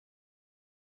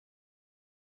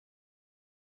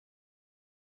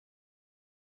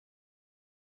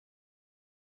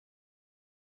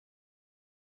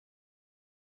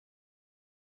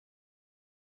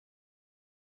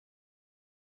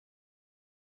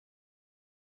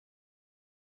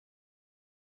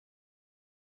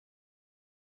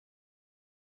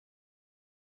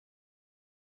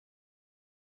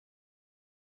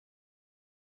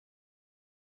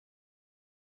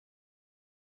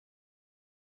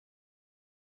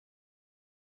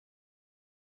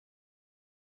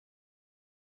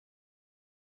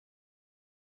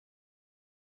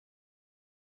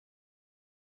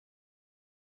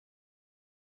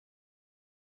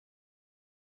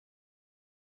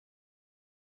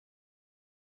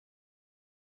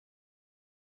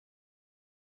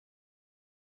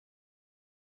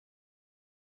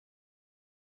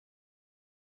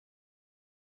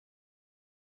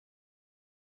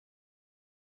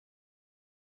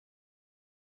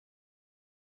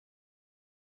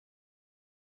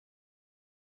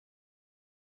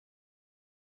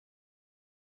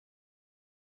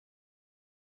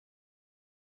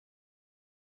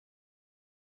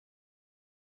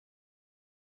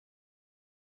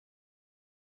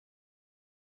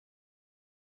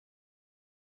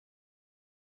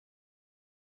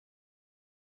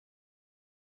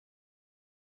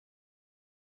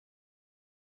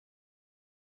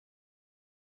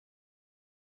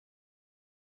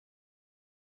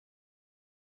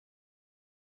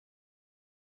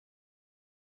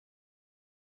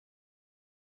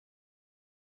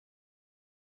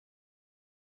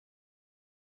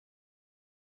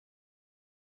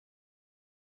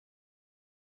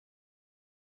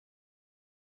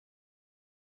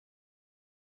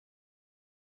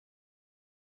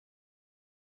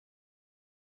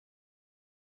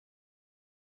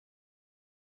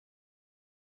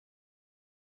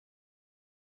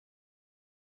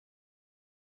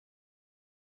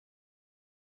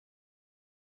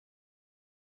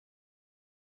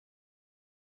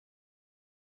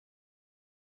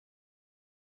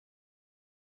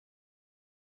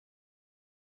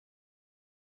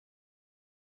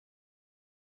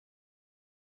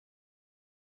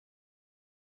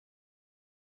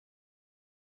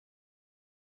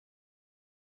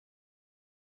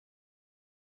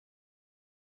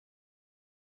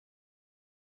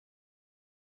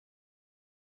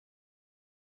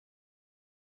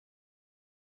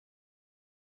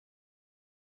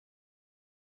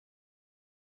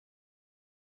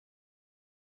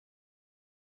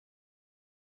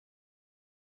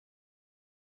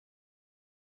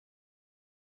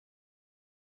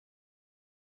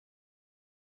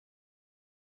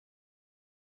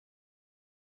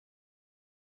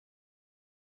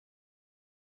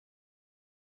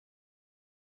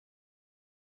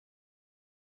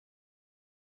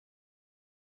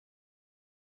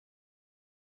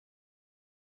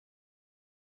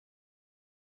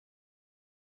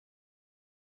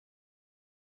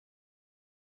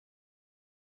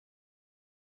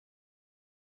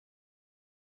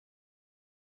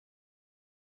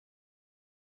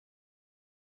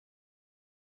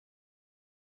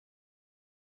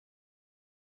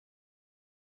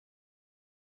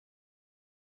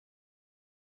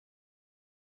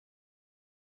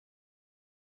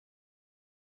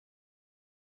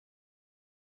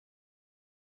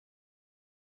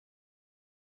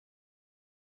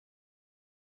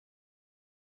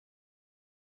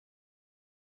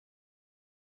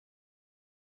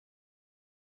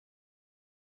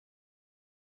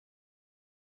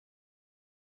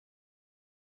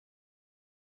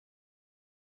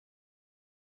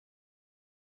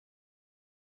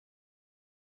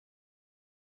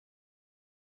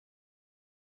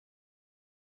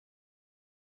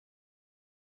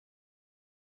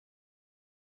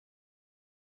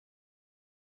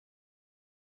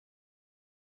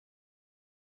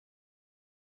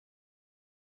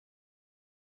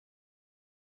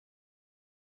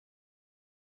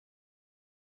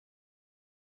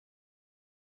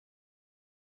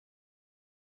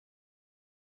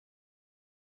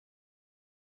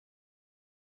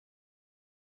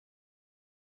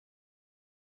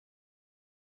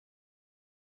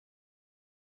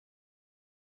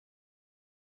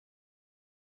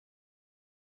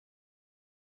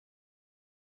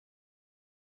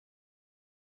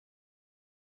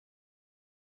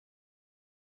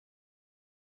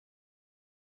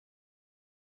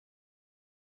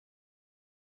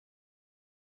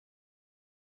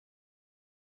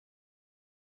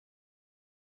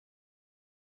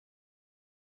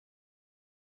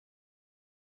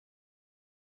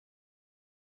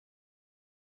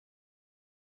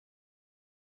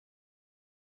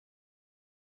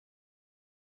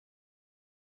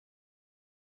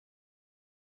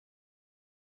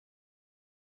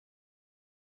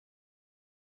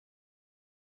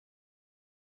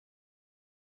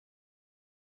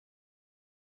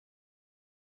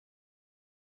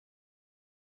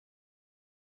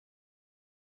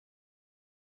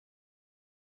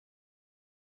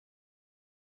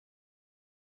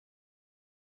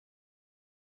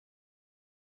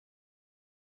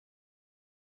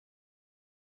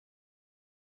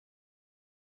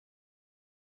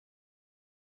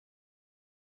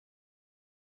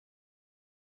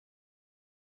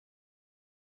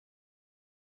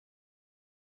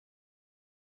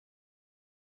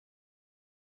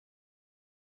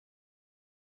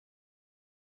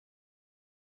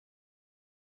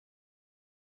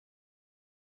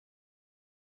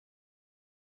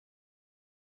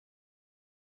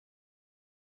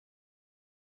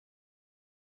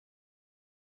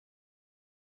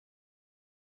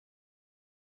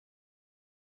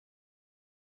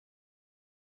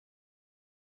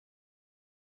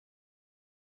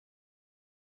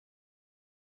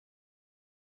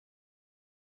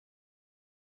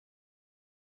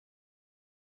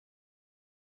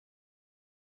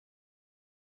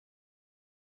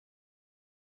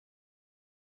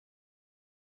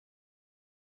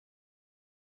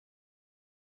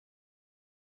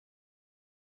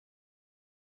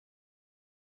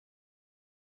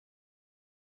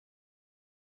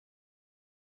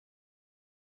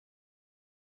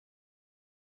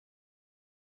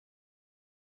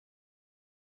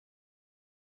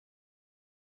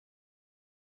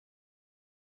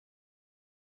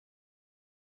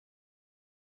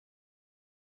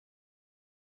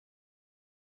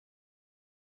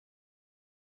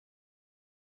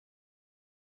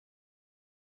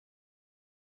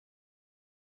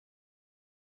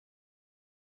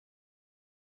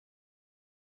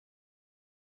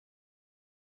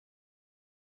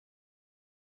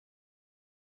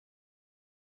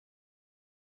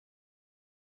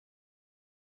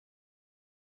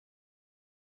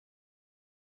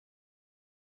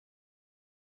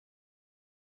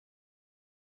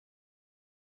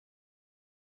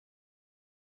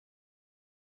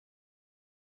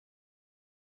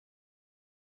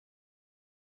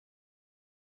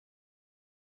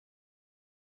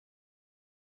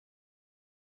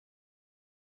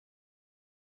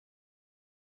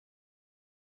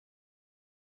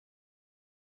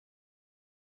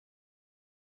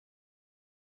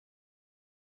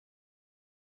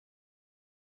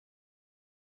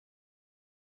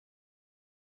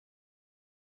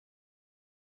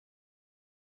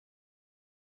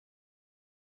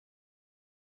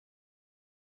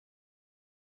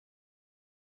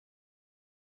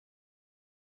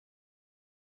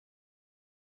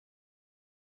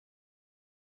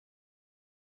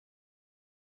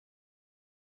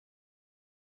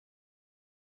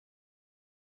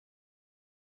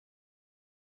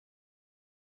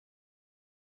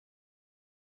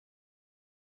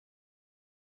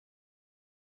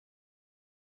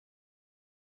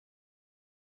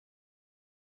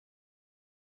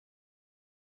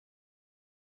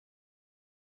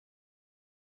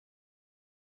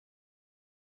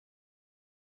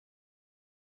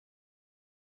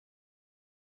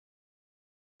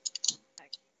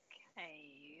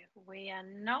We are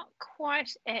not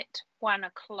quite at 1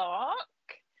 o'clock,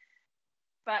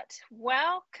 but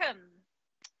welcome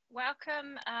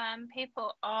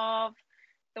people of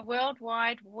the World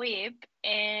Wide Web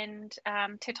and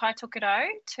Te Tai Tokerau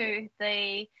to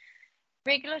the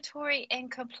Regulatory and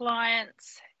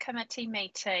Compliance Committee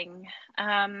meeting.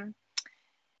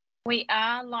 We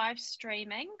are live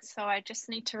streaming, so I just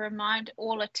need to remind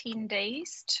all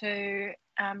attendees to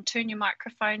turn your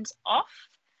microphones off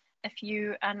if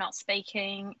you are not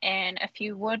speaking, and if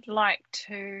you would like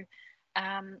to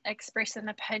express an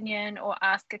opinion or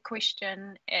ask a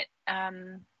question at,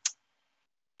 on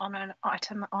an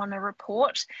item on a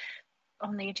report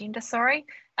on the agenda,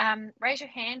 raise your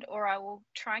hand, or I will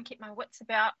try and keep my wits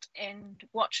about and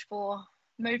watch for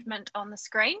movement on the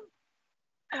screen,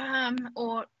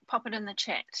 or pop it in the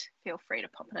chat. Feel free to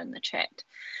pop it in the chat.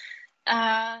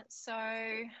 So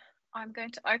I'm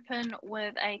going to open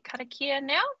with a karakia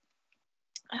now.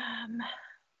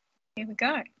 Here we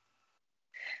go.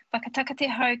 Whakataka te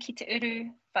hau ki te uru,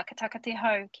 whakataka te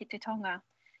hau ki te tonga.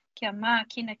 Kia mā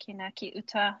kina kina ki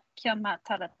uta, kia mā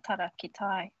tara tara ki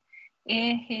tai.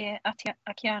 E he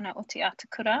akiana o te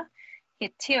atakura, he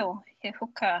teo, he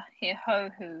huka, he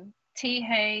hauhu,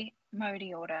 tihei,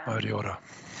 mauri ora. Mauri ora.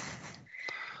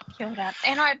 Kia ora.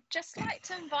 And I'd just like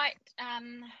to invite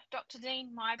Dr. Dean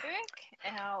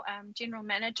Myburgh, our General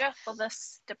Manager for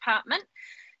this department,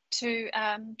 to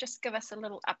just give us a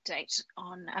little update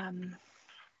on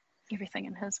everything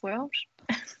in his world.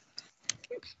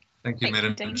 Thank you,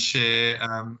 Madam Chair.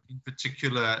 In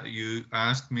particular, you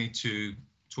asked me to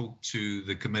talk to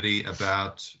the committee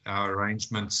about our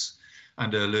arrangements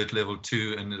under Alert Level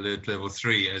 2 and Alert Level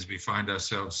 3 as we find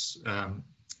ourselves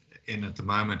in at the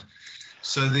moment.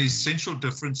 So the essential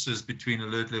differences between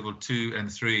Alert Level 2 and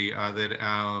 3 are that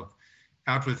our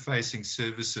outward-facing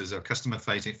services, our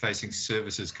customer-facing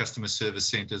services, customer service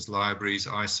centres, libraries,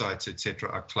 eyesites, etc.,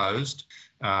 are closed.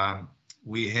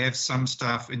 We have some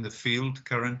staff in the field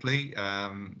currently.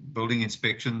 Building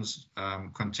inspections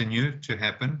continue to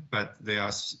happen, but there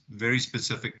are very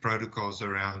specific protocols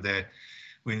around that.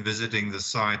 When visiting the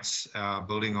sites, our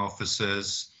building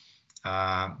officers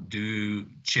do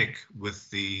check with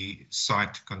the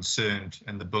site concerned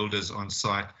and the builders on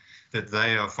site that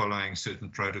they are following certain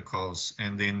protocols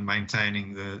and then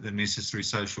maintaining the necessary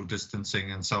social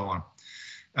distancing and so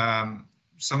on.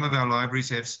 Some of our libraries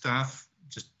have staff,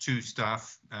 just 2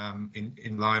 staff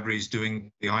in libraries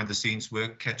doing behind the scenes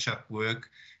work, catch-up work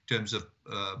in terms of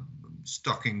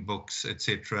stocking books,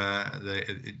 etc.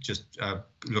 Just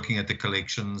looking at the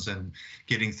collections and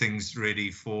getting things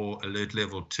ready for Alert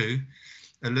Level 2.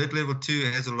 Alert Level 2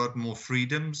 has a lot more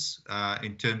freedoms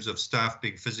in terms of staff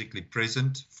being physically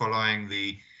present, following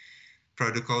the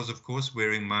protocols, of course,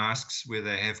 wearing masks where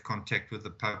they have contact with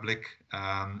the public.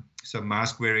 So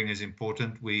mask wearing is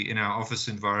important. We, in our office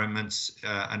environments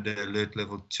under Alert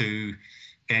Level 2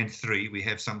 and 3, we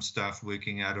have some staff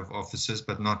working out of offices,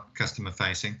 but not customer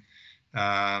facing.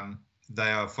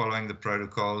 They are following the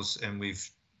protocols, and we've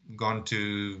gone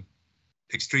to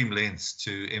extreme lengths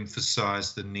to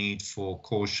emphasize the need for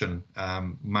caution,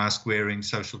 mask wearing,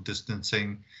 social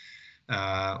distancing,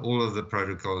 all of the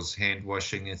protocols, hand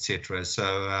washing, etc.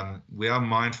 So we are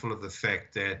mindful of the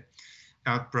fact that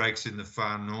outbreaks in the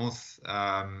far north,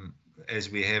 as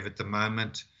we have at the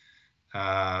moment,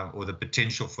 or the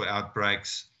potential for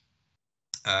outbreaks,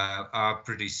 are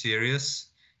pretty serious,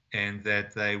 and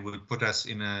that they would put us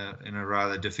in a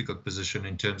rather difficult position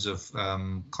in terms of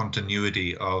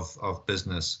continuity of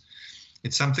business.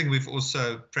 It's something we've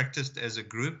also practiced as a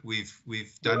group.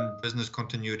 We've done business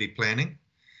continuity planning,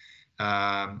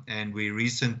 and we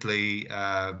recently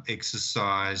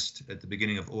exercised at the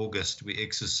beginning of August. We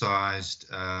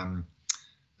exercised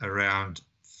around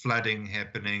flooding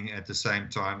happening at the same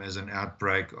time as an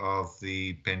outbreak of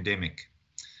the pandemic.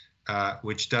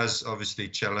 Which does obviously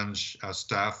challenge our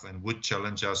staff and would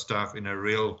challenge our staff in a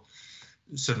real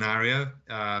scenario,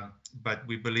 but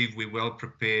we believe we're well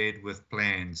prepared with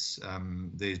plans.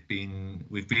 We've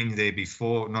been there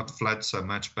before, not flood so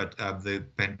much, but the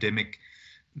pandemic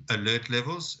alert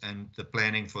levels and the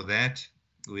planning for that.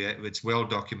 It's well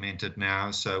documented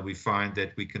now, so we find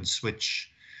that we can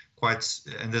switch quite,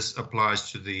 and this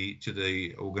applies to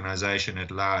the organization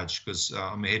at large, because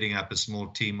I'm heading up a small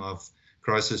team of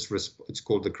it's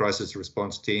called the Crisis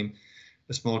Response Team,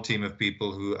 a small team of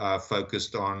people who are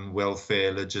focused on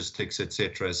welfare, logistics,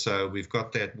 etc. So we've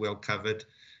got that well covered,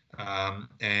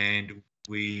 and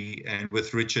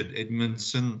with Richard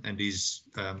Edmondson and his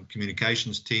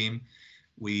communications team,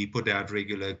 we put out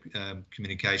regular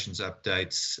communications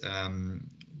updates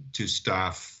to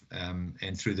staff,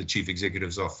 and through the Chief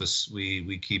Executive's office,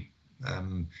 we keep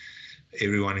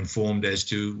everyone informed as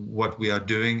to what we are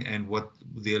doing and what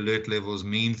the alert levels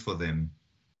mean for them.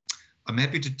 I'm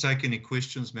happy to take any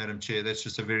questions, Madam Chair. That's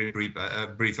just a very brief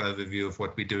overview of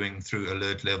what we're doing through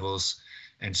alert levels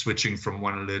and switching from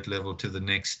one alert level to the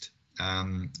next,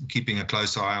 keeping a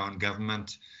close eye on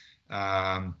government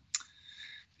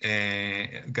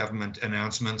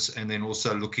announcements, and then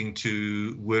also looking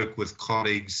to work with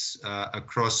colleagues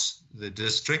across the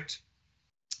district,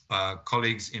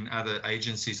 colleagues in other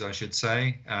agencies, I should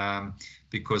say,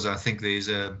 because I think there's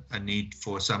a need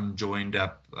for some joined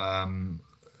up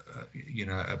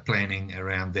planning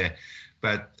around there.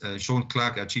 But Sean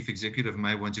Clark, our Chief Executive,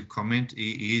 may want to comment.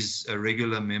 He is a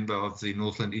regular member of the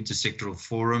Northland Intersectoral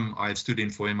Forum. I've stood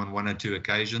in for him on 1 or 2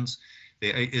 occasions.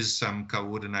 There is some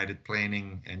coordinated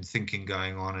planning and thinking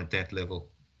going on at that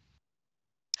level.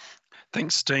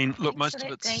 Thanks, Dean. Look, most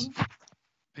of it's,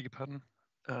 beg your pardon,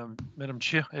 Madam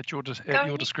Chair, at your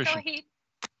discretion. Go ahead.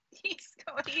 Yes,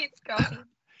 go ahead.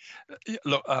 Yeah,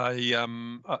 look,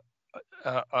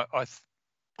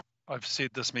 I've said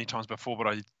this many times before, but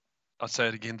I say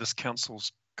it again. This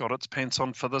council's got its pants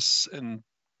on for this in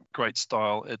great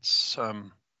style. It's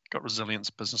got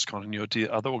resilience, business continuity.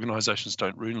 Other organisations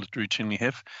don't routinely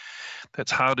have.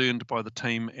 That's hard earned by the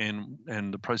team,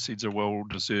 and the proceeds are well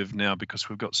deserved now because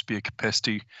we've got spare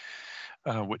capacity,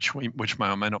 which may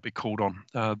or may not be called on.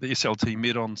 The SLT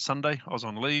met on Sunday. I was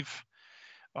on leave.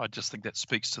 I just think that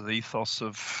speaks to the ethos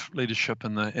of leadership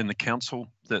in the council,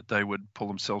 that they would pull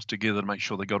themselves together to make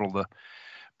sure they got all the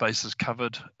bases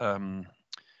covered.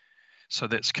 So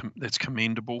that's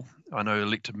commendable. I know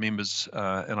elected members,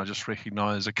 and I just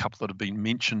recognise a couple that have been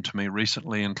mentioned to me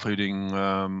recently, including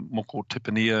Moko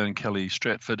Tipinia and Kelly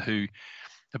Stratford, who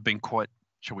have been quite,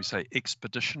 shall we say,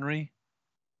 expeditionary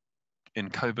in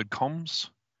COVID comms,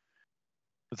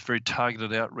 with very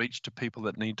targeted outreach to people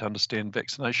that need to understand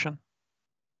vaccination.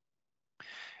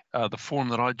 The forum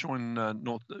that I join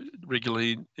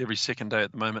regularly every second day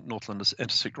at the moment, Northland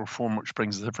Intersectoral Forum, which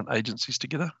brings the different agencies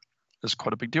together, is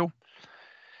quite a big deal.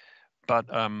 But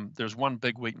there's one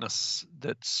big weakness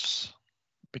that's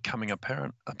becoming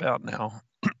apparent about now,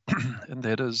 and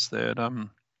that is that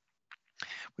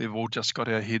we've all just got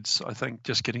our heads, I think,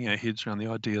 just getting our heads around the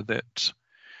idea that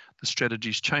the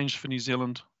strategy's changed for New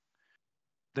Zealand,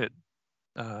 that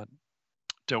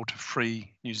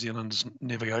Delta-free New Zealand is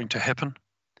never going to happen,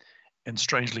 and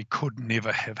strangely could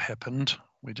never have happened.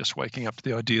 We're just waking up to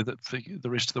the idea that for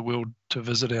the rest of the world to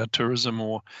visit our tourism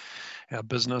or our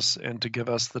business and to give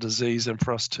us the disease, and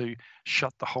for us to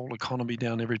shut the whole economy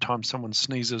down every time someone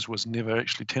sneezes, was never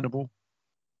actually tenable.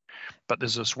 But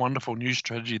there's this wonderful new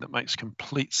strategy that makes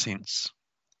complete sense,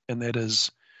 and that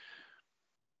is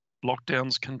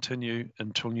lockdowns continue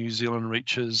until New Zealand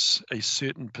reaches a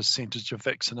certain percentage of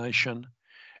vaccination,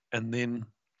 and then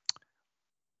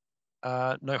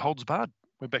no holds barred.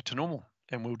 We're back to normal,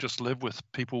 and we'll just live with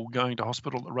people going to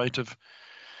hospital at the rate of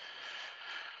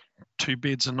 2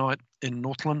 beds a night in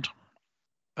Northland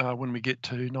when we get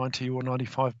to 90 or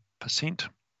 95%.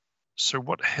 So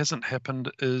what hasn't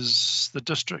happened is the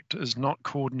district is not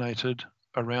coordinated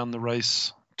around the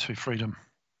race to freedom.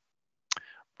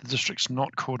 The district's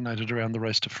not coordinated around the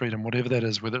race to freedom, whatever that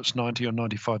is, whether it's 90 or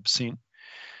 95%.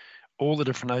 All the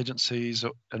different agencies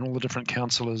and all the different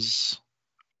councillors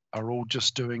are all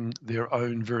just doing their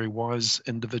own very wise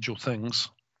individual things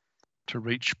to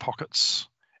reach pockets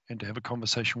and to have a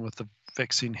conversation with the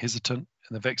vaccine hesitant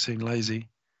and the vaccine lazy.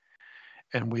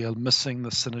 And we are missing the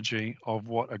synergy of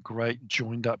what a great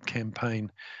joined up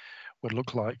campaign would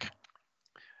look like.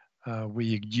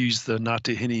 We use the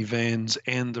Ngāti Hini vans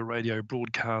and the radio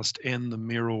broadcast and the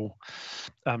Merrill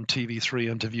TV3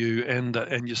 interview,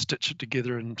 and you stitch it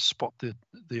together and spot the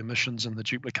emissions and the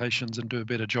duplications and do a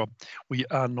better job. We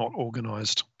are not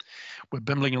organised. We're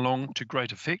bimbling along to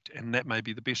great effect, and that may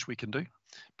be the best we can do.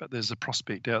 But there's a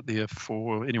prospect out there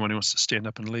for anyone who wants to stand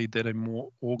up and lead that a more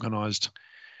organised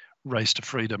race to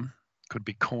freedom could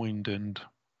be coined and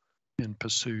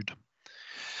pursued.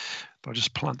 I'll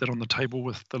just plant that on the table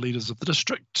with the leaders of the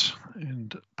district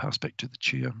and pass back to the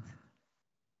chair.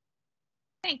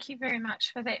 Thank you very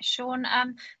much for that, Sean.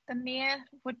 The Mayor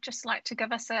would just like to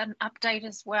give us an update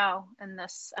as well in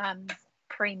this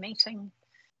pre-meeting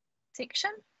section.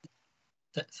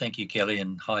 Thank you, Kelly,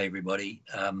 and hi, everybody.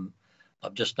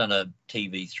 I've just done a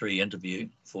TV3 interview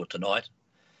for tonight,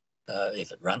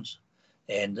 if it runs.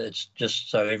 And it's just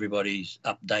so everybody's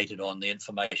updated on the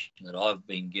information that I've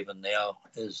been given now,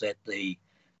 is that the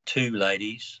 2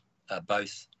 ladies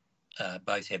both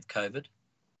have COVID.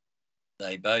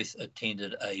 They both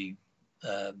attended a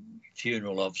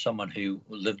funeral of someone who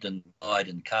lived and died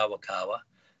in Kawakawa.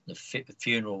 The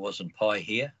funeral was in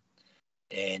Paihia,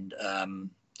 and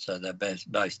so they're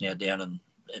both now down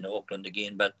in Auckland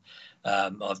again. But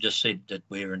I've just said that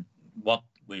we'd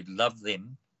love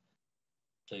them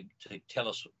to tell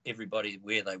us, everybody,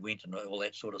 where they went and all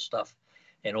that sort of stuff,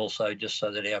 and also just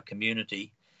so that our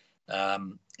community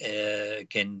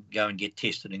can go and get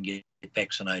tested and get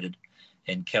vaccinated.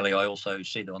 And Kelly, I also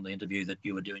said on the interview that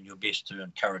you were doing your best to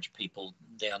encourage people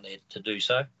down there to do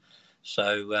so.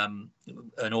 So,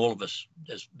 and all of us,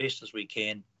 as best as we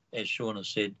can, as Sean has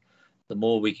said, the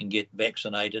more we can get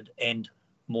vaccinated and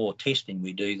more testing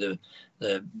we do,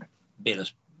 the better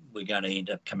we're going to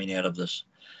end up coming out of this.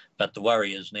 But the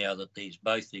worry is now that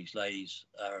both these ladies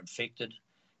are infected,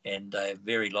 and they're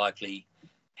very likely,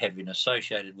 have been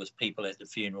associated with people at the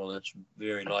funeral. It's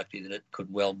very likely that it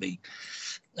could well be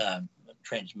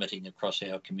transmitting across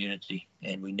our community,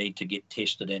 and we need to get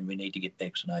tested and we need to get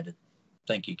vaccinated.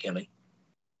 Thank you, Kelly.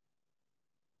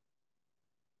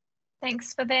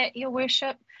 Thanks for that, Your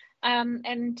Worship.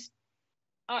 And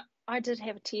I did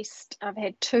have a test. I've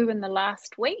had 2 in the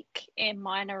last week, and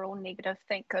mine are all negative,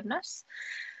 thank goodness.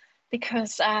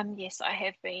 Because, yes, I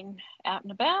have been out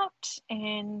and about,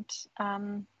 and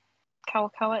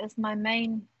Kawakawa is my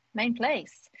main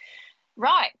place.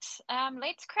 Right,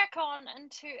 let's crack on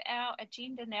into our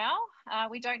agenda now.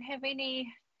 We don't have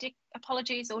any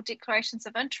apologies or declarations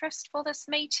of interest for this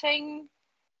meeting,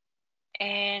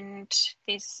 and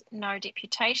there's no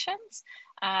deputations.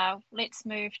 Let's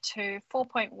move to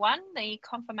 4.1, the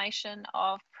confirmation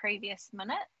of previous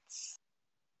minutes.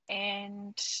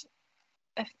 And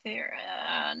if there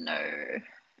are no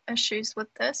issues with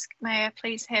this, may I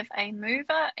please have a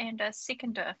mover and a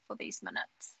seconder for these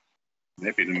minutes? I'm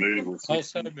happy to move.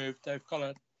 Also moved, Dave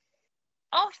Collard.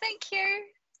 Oh, thank you.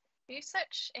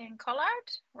 Usage and Collard.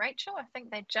 Rachel, I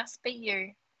think they just beat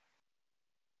you.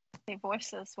 Their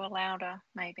voices were louder,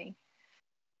 maybe.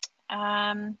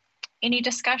 Any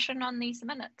discussion on these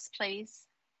minutes, please?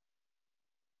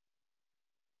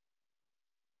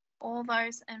 All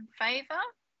those in favour?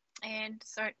 And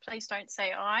so please don't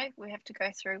say aye. We have to go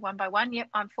through one by one. Yep,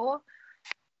 I'm for.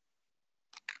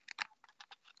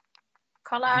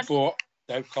 Collard. I'm for.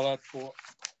 Dave Collard for.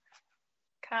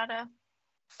 Carter.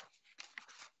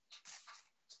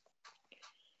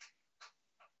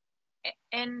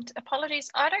 And apologies,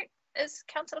 is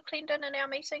Councillor Clendon in our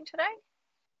meeting today?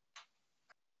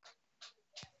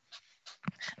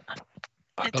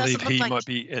 I believe he might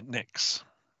be at next.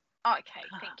 Okay,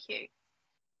 thank you.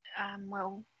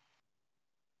 Well,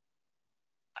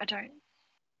 I don't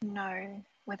know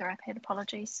whether I've had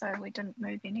apologies, so we didn't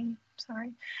move any,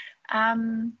 sorry.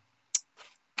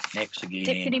 Next again.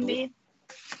 Deputy Mayor.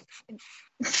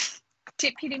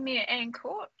 Deputy Mayor Anne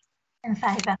Court. In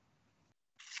favour.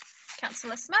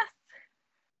 Councillor Smith.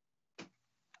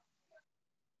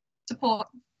 Support.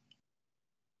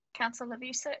 Councillor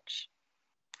Vucic.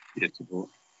 Yes, support.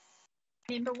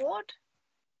 Member Ward.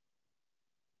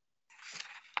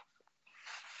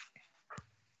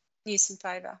 Yes, in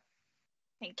favour.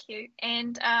 Thank you.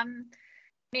 And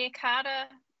Mayor Carter,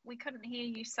 we couldn't hear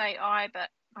you say aye, but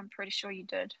I'm pretty sure you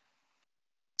did.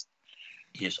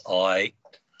 Yes, aye.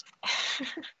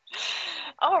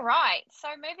 All right, so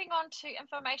moving on to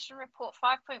information report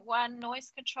 5.1,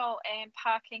 noise control and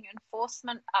parking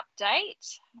enforcement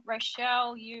update.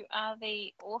 Rochelle, you are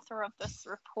the author of this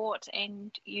report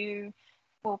and you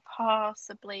will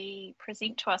possibly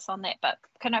present to us on that, but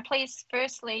can I please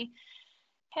firstly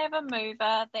have a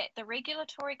mover that the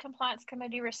Regulatory Compliance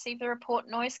Committee receive the report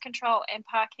noise control and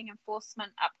parking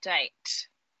enforcement update?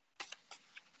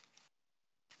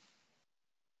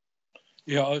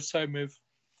 Yeah, I also move.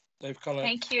 Dave Collard.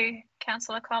 Thank you,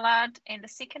 Councillor Collard. And a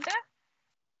seconder?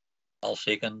 I'll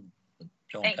second.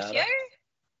 John Thank Carter. you.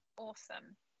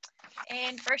 Awesome.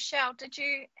 And Rochelle, did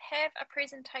you have a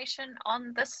presentation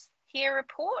on this here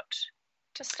report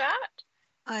to start?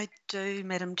 I do,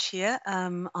 Madam Chair.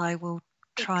 I will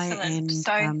try Excellent.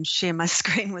 and share my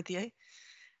screen with you.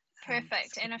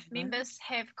 Perfect. And if members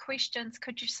have questions,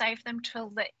 could you save them till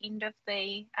the end of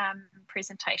the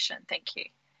presentation? Thank you.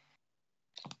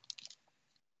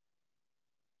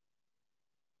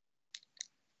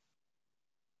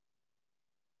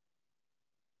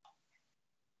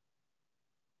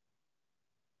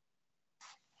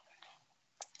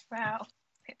 Wow,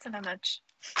 that's an image.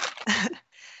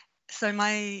 So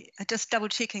just double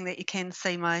checking that you can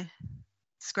see my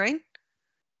screen.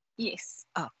 Yes.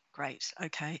 Oh, great.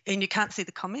 Okay. And you can't see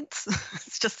the comments?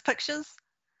 It's just pictures?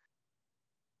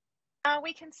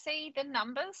 We can see the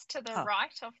numbers to the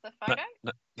right of the photo.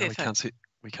 No,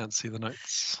 we can't see the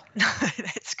notes. No,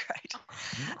 that's great.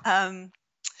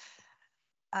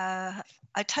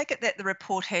 I take it that the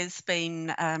report has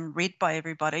been read by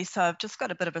everybody, so I've just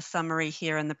got a bit of a summary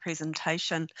here in the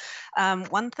presentation.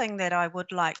 One thing that I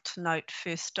would like to note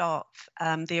first off,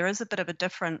 there is a bit of a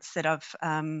difference that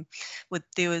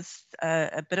there was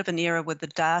a bit of an error with the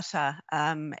data,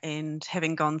 and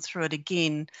having gone through it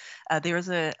again, there is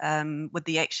with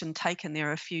the action taken, there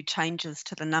are a few changes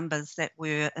to the numbers that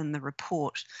were in the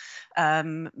report.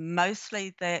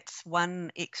 Mostly that's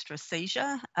one extra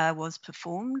seizure was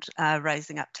performed, raising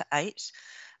up to 8.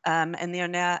 And there are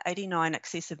now 89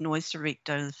 excessive noise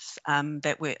directives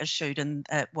that were issued, and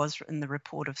it was in the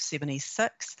report of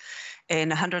 76, and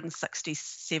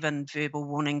 167 verbal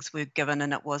warnings were given,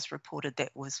 and it was reported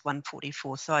that was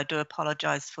 144. So I do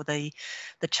apologise for the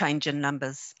change in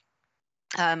numbers.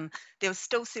 There was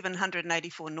still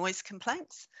 784 noise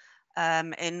complaints.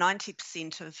 And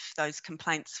 90% of those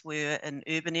complaints were in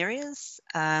urban areas.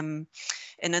 And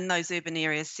in those urban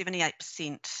areas,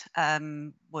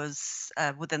 78% was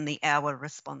within the hour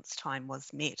response time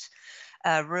was met.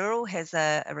 Rural has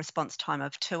a response time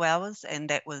of 2 hours, and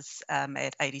that was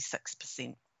at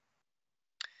 86%.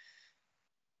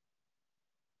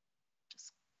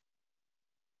 Just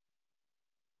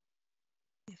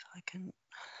if I can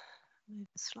move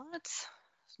the slides.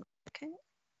 It's not working.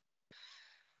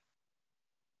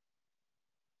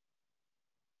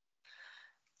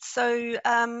 So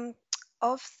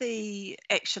of the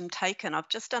action taken, I've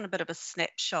just done a bit of a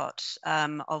snapshot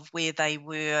of where they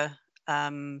were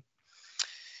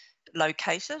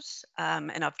located,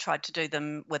 and I've tried to do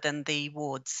them within the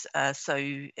wards. So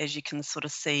as you can sort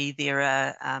of see, there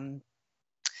are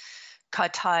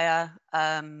Kaitaia,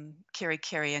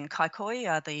 Kerikeri and Kaikooi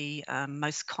are the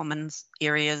most common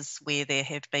areas where there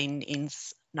have been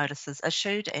ENS notices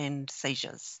issued and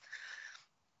seizures.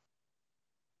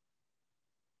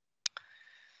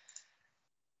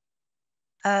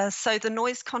 So the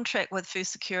noise contract with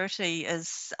First Security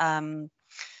is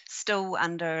still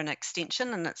under an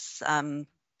extension, and it's the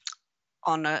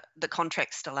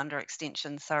contract's still under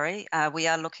extension, sorry. We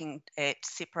are looking at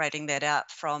separating that out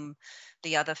from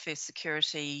the other First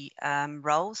Security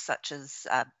roles, such as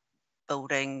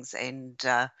buildings and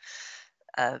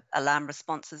alarm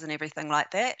responses and everything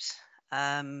like that.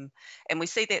 And we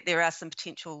see that there are some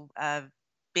potential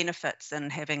benefits in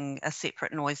having a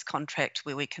separate noise contract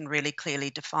where we can really clearly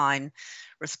define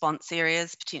response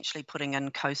areas, potentially putting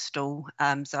in coastal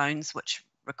zones which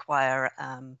require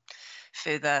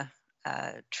further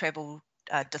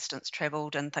distance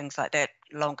travelled and things like that,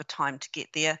 longer time to get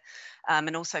there,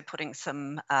 and also putting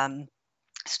some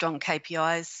strong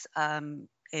KPIs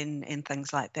in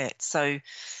things like that. So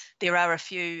there are a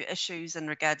few issues in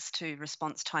regards to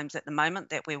response times at the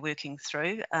moment that we're working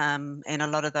through, and a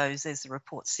lot of those, as the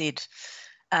report said,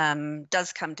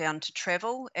 does come down to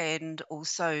travel, and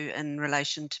also in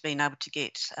relation to being able to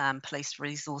get police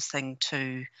resourcing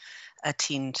to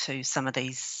attend to some of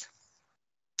these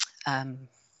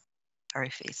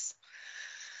RFS.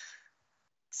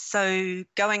 So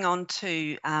going on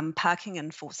to parking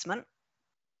enforcement.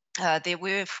 There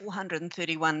were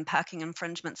 431 parking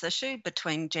infringements issued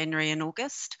between January and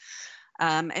August,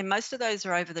 and most of those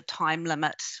are over the time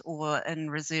limit or in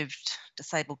reserved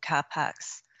disabled car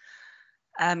parks.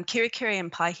 Kerikeri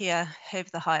and Paihia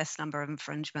have the highest number of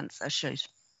infringements issued.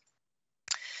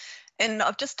 And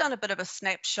I've just done a bit of a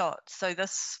snapshot. So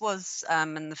this was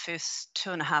in the first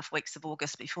 2.5 weeks of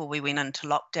August before we went into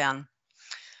lockdown.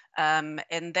 And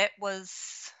that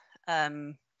was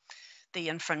the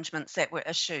infringements that were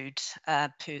issued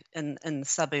in the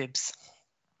suburbs.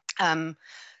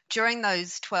 During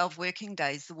those 12 working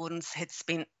days, the wardens had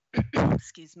spent,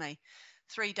 excuse me,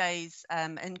 3 days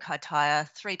in Kaitaia,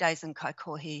 3 days in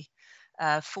Kaikohe,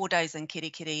 4 days in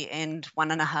Kerikeri, and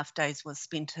 1.5 days was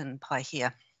spent in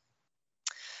Paihia.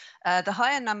 The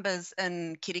higher numbers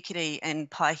in Kerikeri and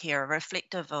Paihia are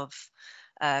reflective of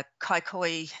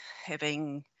Kaikohe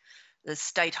having the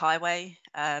state highway,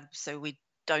 so we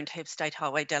don't have state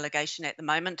highway delegation at the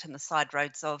moment, and the side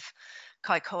roads of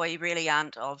Kaikohe really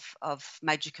aren't of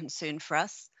major concern for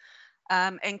us.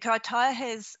 And Kaitaia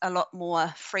has a lot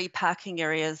more free parking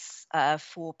areas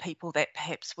for people that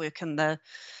perhaps work in the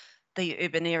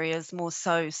urban areas more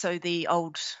so. So the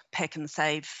old Pack and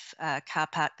Save car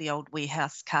park, the old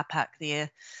warehouse car park there,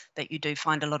 that you do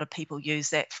find a lot of people use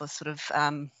that for sort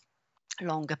of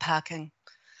longer parking.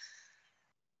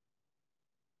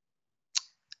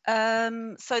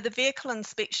 So the vehicle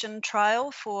inspection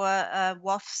trial for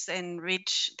WAFs and Reg,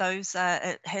 those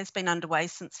it has been underway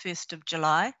since 1st of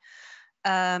July.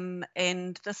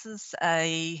 And this is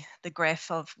the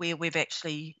graph of where we've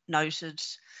actually noted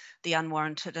the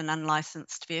unwarranted and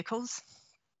unlicensed vehicles.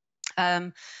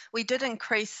 We did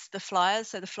increase the flyers,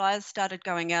 so the flyers started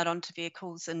going out onto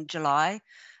vehicles in July,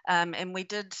 and we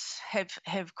did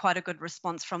have quite a good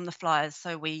response from the flyers,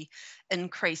 so we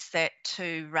increased that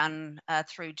to run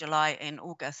through July and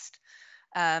August.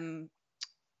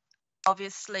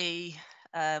 Obviously,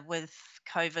 with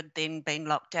COVID then being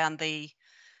locked down, the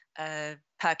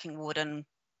parking warden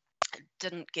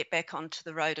didn't get back onto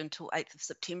the road until 8th of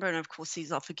September, and of course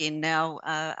he's off again now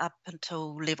up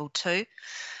until level 2.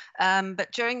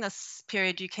 But during this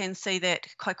period, you can see that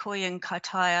Kaikooi and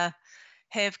Kaitaia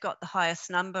have got the highest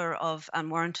number of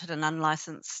unwarranted and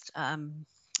unlicensed,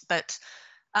 but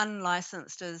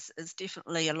unlicensed is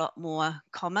definitely a lot more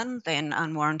common than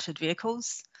unwarranted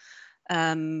vehicles.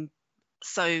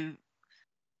 So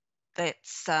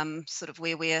that's sort of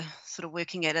where we're sort of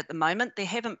working at the moment. There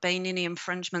haven't been any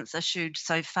infringements issued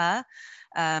so far.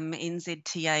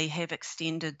 NZTA have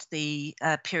extended the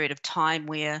period of time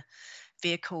where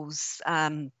vehicles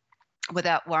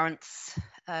without warrants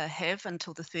have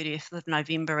until the 30th of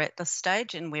November at this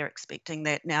stage, and we're expecting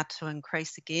that now to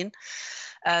increase again.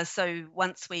 So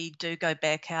once we do go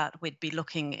back out, we'd be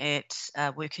looking at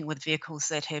working with vehicles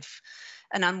that have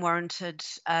an unwarranted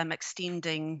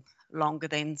extending longer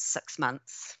than 6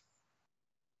 months.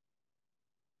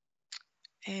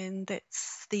 And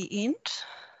that's the end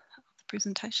of the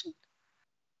presentation.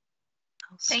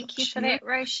 Thank you for that,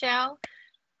 Rochelle.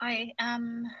 I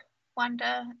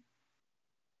wonder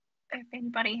if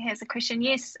anybody has a question.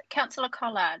 Yes, Councillor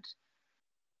Collard,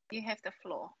 you have the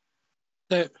floor.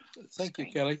 Thank you,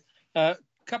 Kelly. A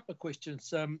couple of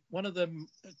questions. One of them,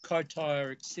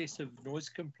 Kaitaia excessive noise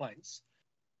complaints.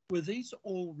 Were these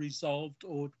all resolved,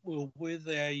 or were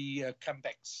they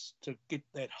comebacks to get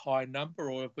that high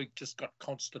number, or have we just got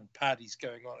constant parties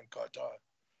going on in Kaitaia?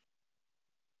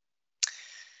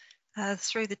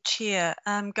 Through the chair,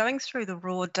 going through the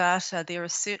raw data, there are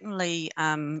certainly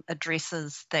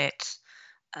addresses that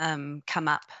come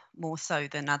up more so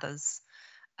than others.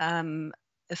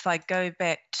 If I go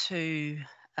back to,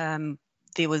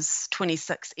 there was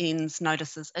 26 ENS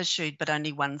notices issued, but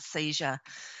only 1 seizure,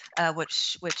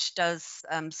 which does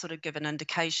sort of give an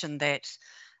indication that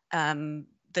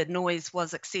the noise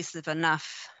was excessive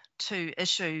enough to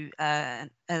issue a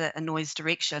noise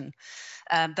direction.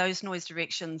 Those noise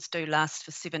directions do last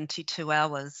for 72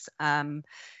 hours, and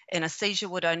a seizure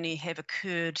would only have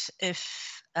occurred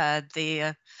if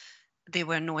there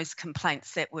were noise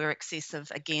complaints that were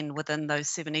excessive, again, within those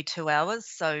 72 hours.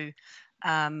 So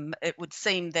it would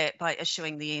seem that by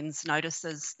issuing the ENS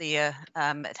notices there,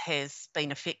 it has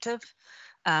been effective.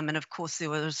 And of course, there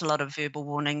was a lot of verbal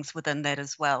warnings within that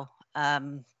as well.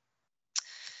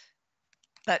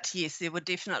 But yes, there were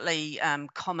definitely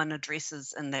common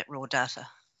addresses in that raw data.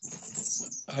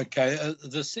 Okay.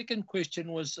 The second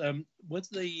question was with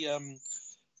the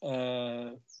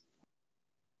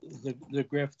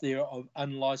graph there of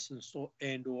unlicensed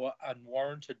and or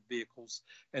unwarranted vehicles,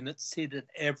 and it said an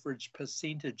average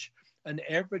percentage. An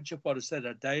average of what is that?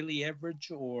 A daily average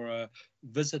or a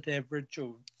visit average,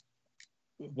 or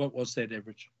what was that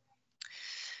average?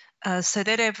 So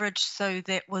that average,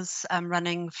 that was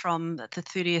running from the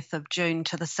 30th of June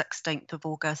to the 16th of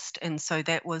August, and so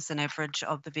that was an average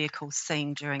of the vehicles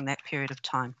seen during that period of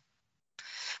time.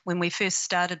 When we first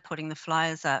started putting the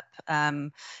flyers up,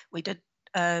 we did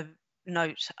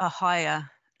note a higher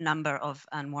number of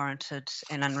unwarranted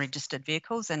and unregistered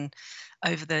vehicles, and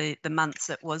over the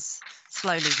months it was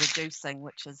slowly reducing,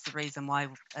 which is the reason why,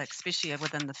 especially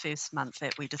within the first month,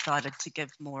 that we decided to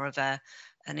give more of an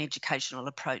educational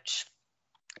approach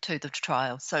to the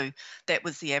trial. So that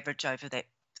was the average over that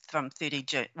from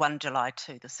 1 July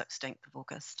to the 16th of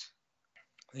August.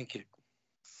 Thank you.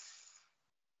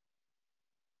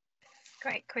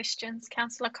 Great questions,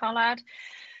 Councillor Collard.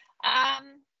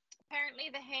 Apparently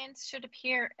the hands should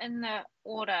appear in an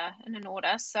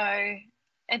order. So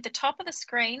at the top of the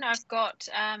screen, I've got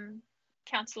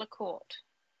Councillor Court.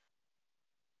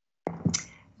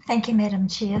 Thank you, Madam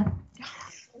Chair.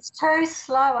 It's too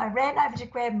slow. I ran over to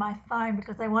grab my phone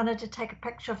because I wanted to take a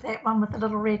picture of that one with the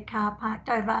little red car parked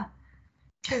over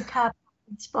 2 car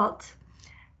parking spots,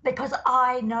 because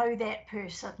I know that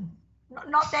person.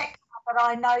 Not that car, but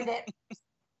I know that.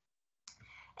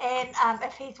 And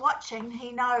if he's watching,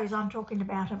 he knows I'm talking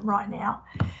about him right now.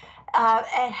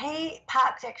 And he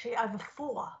parks actually over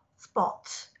 4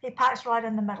 spots. He parks right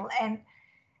in the middle, and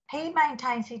he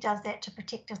maintains he does that to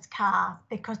protect his car,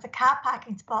 because the car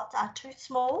parking spots are too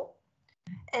small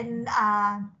in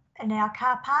our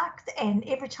car parks, and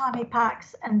every time he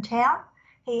parks in town,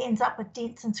 he ends up with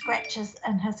dents and scratches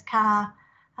in his car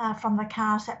from the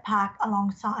cars that park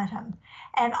alongside him.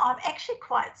 And I'm actually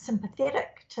quite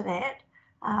sympathetic to that.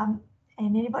 And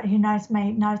anybody who knows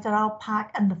me knows that I'll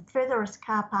park in the furthest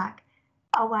car park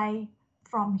away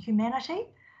from humanity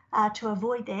to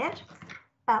avoid that.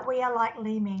 But we are like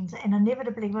lemmings, and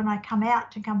inevitably when I come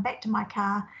out to come back to my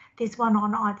car, there's one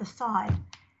on either side.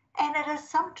 And it is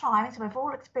sometimes, we've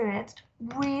all experienced,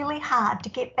 really hard to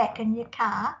get back in your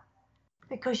car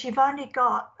because you've only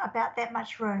got about that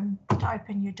much room to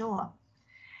open your door.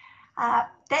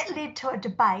 That led to a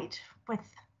debate with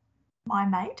my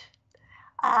mate.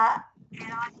 And as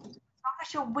long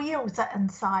as your wheels are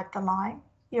inside the line,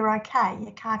 you're okay.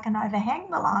 Your car can overhang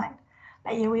the line,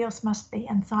 but your wheels must be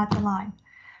inside the line.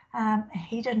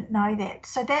 He didn't know that.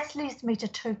 So that leads me to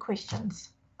two questions,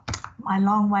 my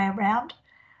long way around.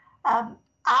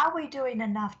 Are we doing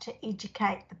enough to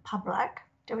educate the public,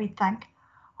 do we think,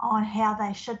 on how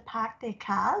they should park their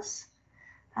cars?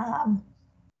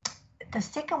 The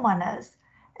second one is,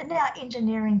 in our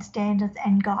engineering standards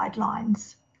and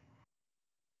guidelines,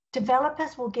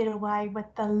 developers will get away with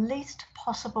the least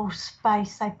possible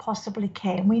space they possibly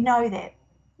can. We know that.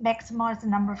 Maximise the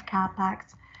number of car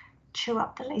parks, chew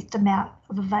up the least amount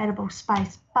of available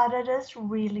space, but it is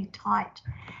really tight.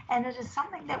 And it is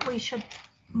something that we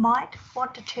might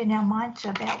want to turn our minds to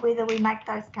about whether we make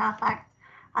those car parks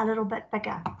a little bit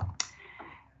bigger.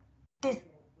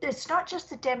 It's not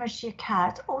just the damage to your car,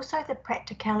 it's also the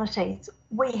practicalities.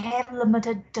 We have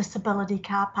limited disability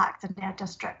car parks in our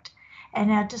district,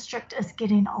 and our district is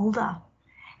getting older,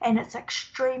 and it's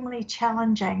extremely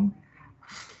challenging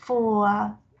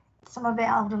for some of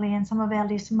our elderly and some of our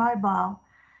less mobile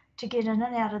to get in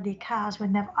and out of their cars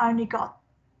when they've only got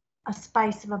a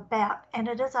space of about, and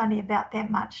it is only about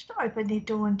that much, to open their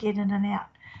door and get in and out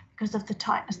because of the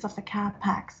tightness of the car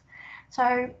parks.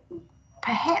 So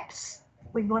perhaps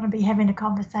we want to be having a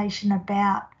conversation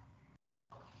about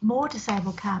more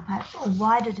disabled car parks or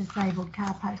wider disabled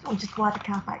car parks or just wider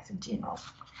car parks in general.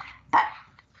 But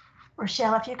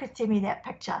Rochelle, if you could send me that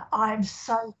picture, I'm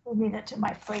so sending it to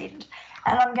my friend.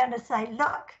 And I'm going to say,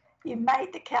 look, you made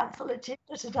the council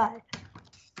agenda today.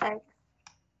 Thanks.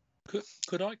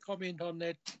 Could I comment on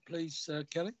that, please,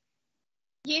 Kelly?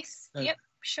 Yes, yep,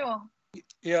 sure.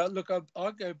 Yeah, look,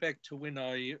 I go back to when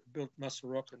I built Muscle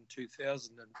Rock in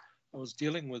 2000, and I was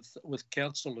dealing with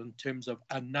council in terms of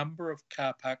a number of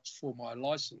car parks for my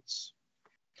licence.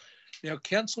 Now,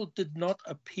 council did not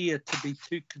appear to be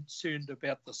too concerned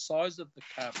about the size of the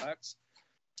car parks,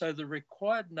 so the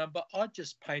required number, I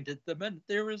just painted them in.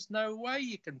 There is no way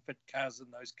you can fit cars in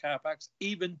those car parks,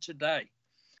 even today.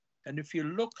 And if you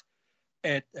look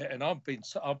at, and I've been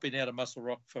out of Muscle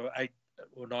Rock for 8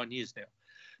 or 9 years now,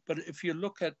 but if you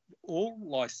look at all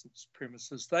licensed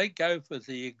premises, they go for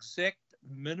the exact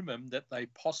minimum that they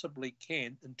possibly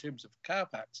can in terms of car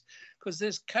parks, because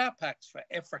there's car parks for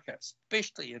Africa,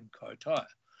 especially in Kaitaia.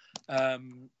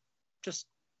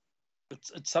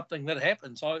 It's something that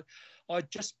happens. I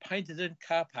just painted in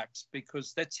car parks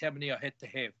because that's how many I had to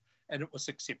have, and it was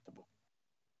acceptable.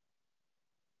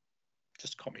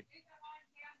 Just comment.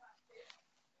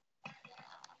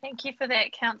 Thank you for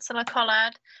that, Councillor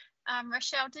Collard.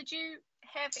 Rochelle, did you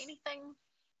have anything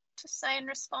to say in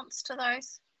response to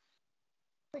those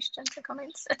questions or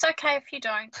comments? It's okay if you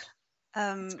don't.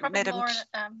 It's probably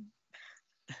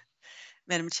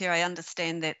Madam Chair, I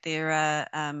understand that there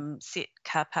are set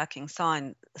car parking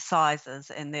sign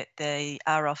sizes and that they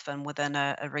are often within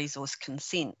a resource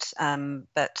consent,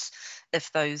 but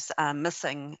if those are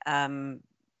missing and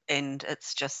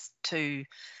it's just to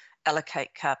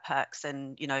allocate car parks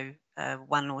and, you know,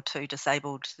 1 or 2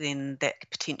 disabled, then that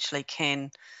potentially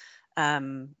can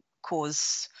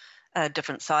cause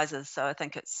different sizes. So I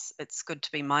think it's good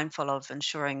to be mindful of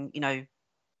ensuring, you know,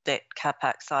 that car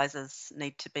park sizes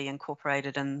need to be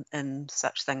incorporated in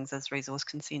such things as resource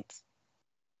consents.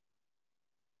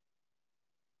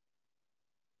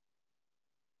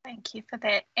 Thank you for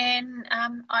that. And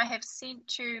I have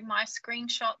sent you my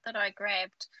screenshot that I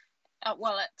grabbed.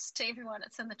 Well, it's to everyone,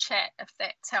 it's in the chat if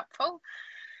that's helpful.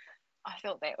 I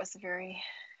thought that was a very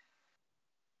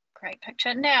great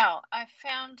picture. Now, I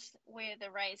found where the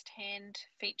raised hand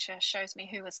feature shows me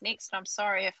who was next. I'm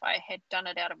sorry if I had done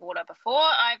it out of order before.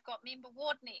 I've got Member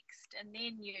Ward next, and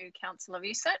then you, Councillor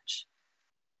Vucic.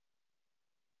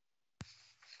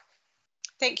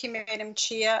 Thank you, Madam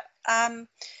Chair.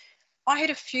 I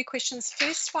had a few questions.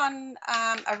 First one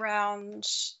around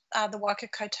the Waka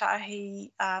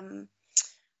Kotahi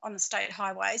on the state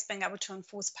highways being able to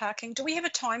enforce parking. Do we have a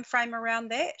time frame around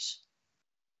that?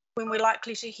 When we're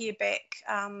likely to hear back?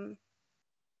 That's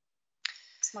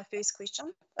my first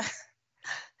question.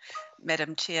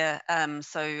 Madam Chair,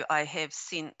 so I have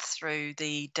sent through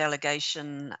the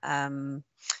delegation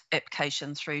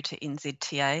application through to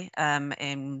NZTA,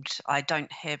 and I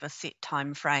don't have a set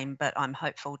time frame, but I'm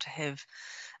hopeful to have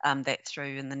that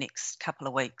through in the next couple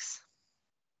of weeks.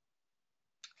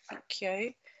 Thank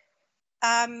you.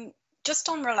 Just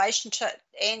on relation to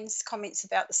Anne's comments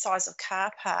about the size of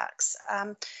car parks,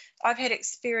 I've had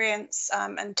experience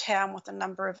in town with a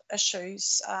number of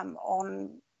issues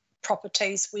on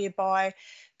properties whereby,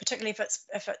 particularly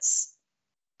if it's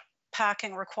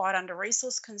parking required under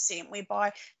resource consent,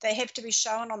 whereby they have to be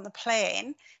shown on the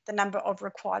plan the number of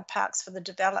required parks for the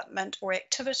development or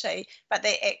activity, but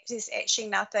there's actually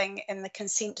nothing in the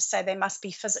consent to say they must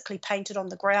be physically painted on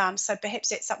the ground. So perhaps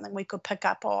that's something we could pick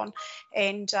up on.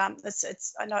 And I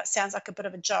know it sounds like a bit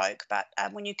of a joke, but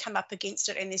when you come up against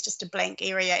it and there's just a blank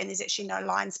area and there's actually no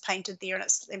lines painted there,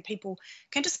 and people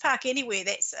can just park anywhere,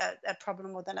 that's a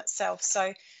problem within itself.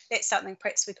 So that's something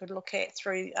perhaps we could look at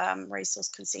through resource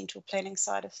consent or planning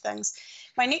side of things.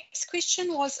 My next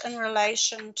question was in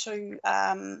relation to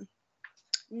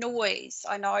noise.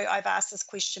 I know I've asked this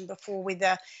question before,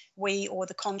 whether we or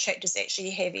the contractors actually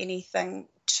have anything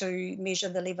to measure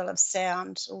the level of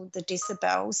sound or the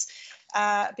decibels,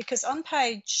 because on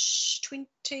page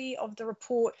 20 of the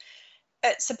report,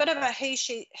 it's a bit of a he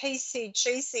said,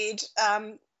 she said.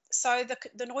 So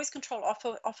the noise control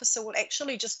officer will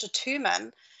actually just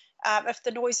determine if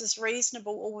the noise is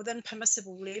reasonable or within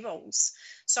permissible levels.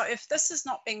 So if this is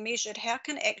not being measured, how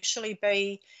can it actually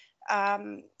be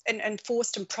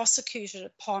enforced and prosecuted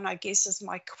upon, I guess, is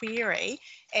my query.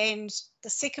 And the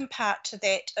second part to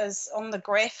that is on the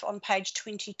graph on page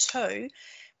 22,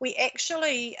 we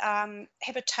actually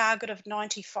have a target of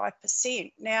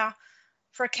 95%. Now,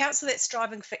 for a council that's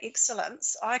striving for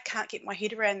excellence, I can't get my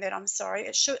head around that, I'm sorry.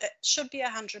 It should be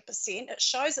 100%. It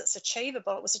shows it's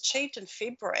achievable. It was achieved in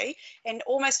February and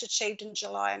almost achieved in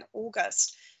July and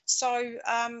August. So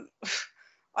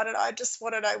I don't know, I just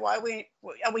want to know why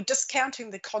are we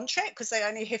discounting the contract because they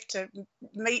only have to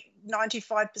meet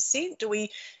 95%? Do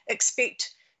we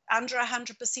expect under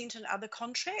 100% in other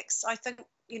contracts? I think,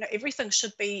 everything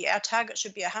should be, our target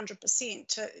should be 100%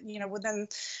 to, within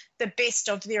the best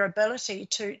of their ability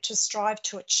to strive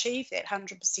to achieve that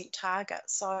 100% target.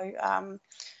 So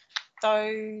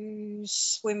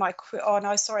those were my, oh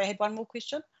no, sorry, I had one more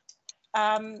question.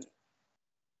 Do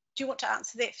you want to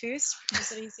answer that first?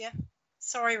 Is it easier?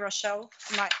 Sorry, Rochelle,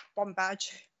 I might bombard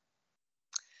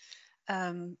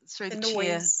you. Through the noise.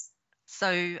 chair.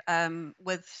 So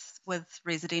with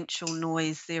residential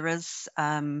noise, there is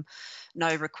no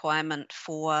requirement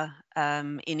for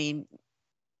any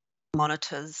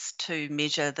monitors to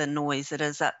measure the noise. It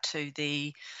is up to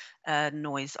the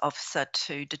noise officer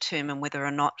to determine whether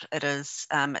or not it is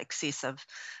excessive,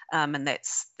 and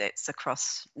that's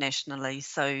across nationally.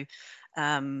 So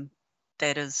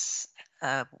that is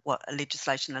what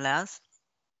legislation allows.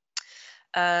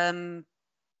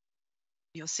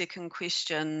 Your second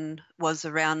question was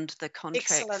around the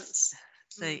contracts. Excellence.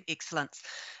 The excellence.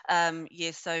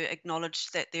 Yeah, so acknowledge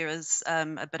that there is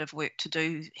a bit of work to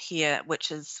do here,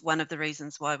 which is one of the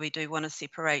reasons why we do want to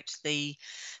separate the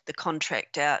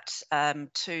contract out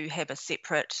to have a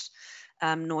separate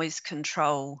noise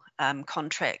control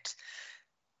contract.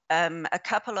 A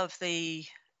couple of the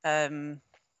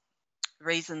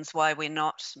reasons why we're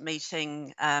not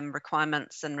meeting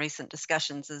requirements in recent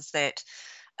discussions is that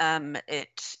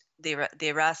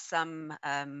there are some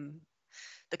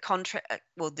the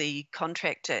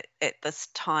contract at this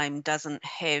time doesn't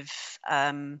have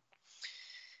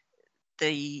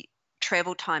the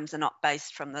travel times are not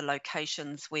based from the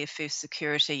locations where First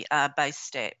Security are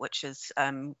based at, which is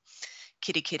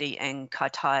Kirikiri and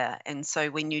Kaitaia. And so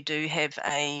when you do have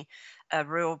a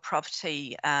rural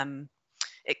property,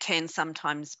 it can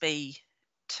sometimes be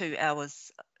 2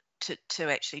 hours to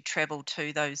actually travel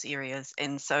to those areas.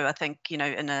 And so I think,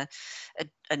 in a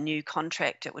new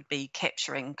contract, it would be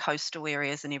capturing coastal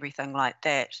areas and everything like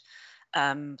that.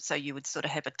 So you would sort of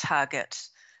have a target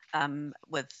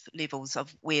with levels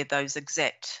of where those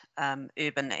exact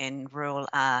urban and rural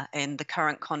are. And the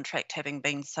current contract, having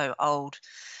been so old,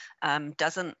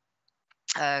 doesn't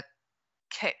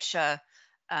capture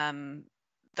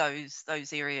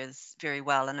those areas very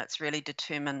well, and it's really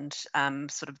determined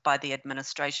sort of by the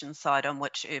administration side on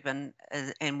which urban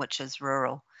is and which is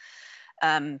rural.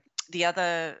 The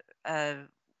other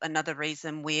another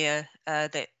reason where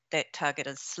that target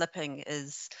is slipping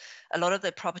is a lot of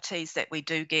the properties that we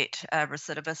do get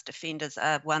recidivist offenders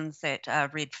are ones that are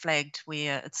red flagged,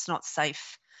 where it's not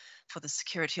safe for the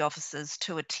security officers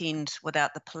to attend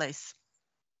without the police.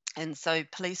 And so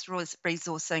police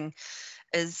resourcing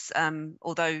is,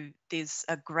 although there's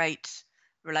a great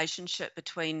relationship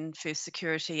between First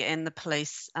Security and the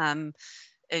police,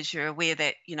 as you're aware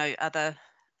that, you know, other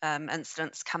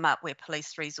incidents come up where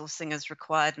police resourcing is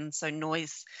required, and so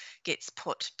noise gets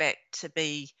put back to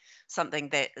be something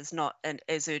that is not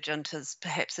as urgent as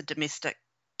perhaps a domestic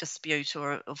dispute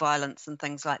or violence and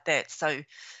things like that. So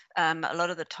a lot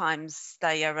of the times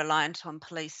they are reliant on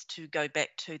police to go back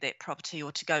to that property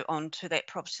or to go on to that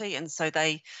property, and so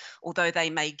they, although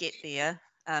they may get there,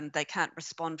 they can't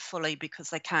respond fully because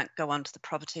they can't go onto the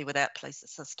property without police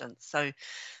assistance. So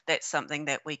that's something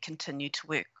that we continue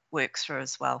to work through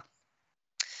as well.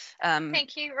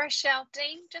 Thank you, Rochelle.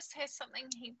 Dean just has something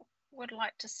he would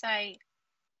like to say,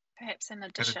 perhaps in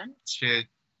addition. Chair,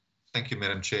 thank you,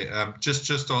 Madam Chair.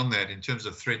 Just on that, in terms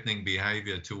of threatening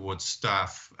behaviour towards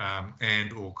staff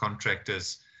and or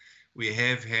contractors, we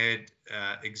have had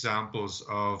examples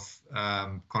of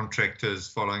contractors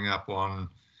following up on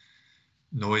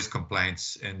noise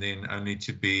complaints and then only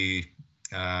to be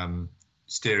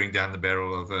staring down the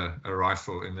barrel of a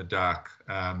rifle in the dark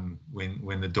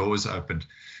when the door is opened.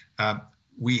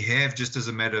 We have, just as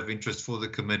a matter of interest for the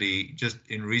committee, just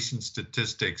in recent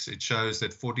statistics, it shows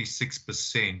that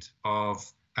 46% of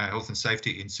health and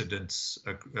safety incidents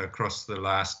across the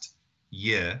last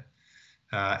year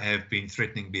have been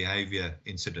threatening behaviour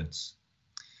incidents.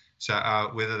 So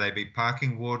whether they be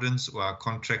parking wardens or our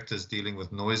contractors dealing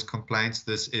with noise complaints,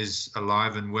 this is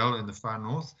alive and well in the far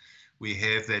north. We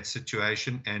have that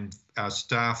situation, and our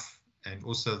staff and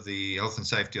also the health and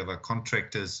safety of our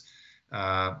contractors,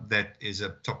 that is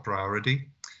a top priority.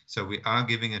 So we are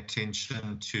giving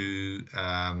attention to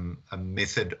a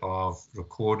method of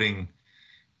recording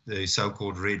the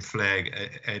so-called red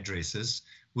flag addresses,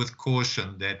 with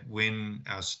caution that when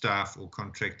our staff or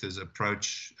contractors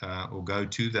approach or go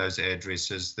to those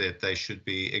addresses, that they should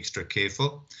be extra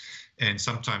careful. And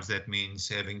sometimes that means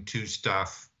having two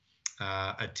staff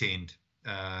attend,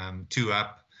 two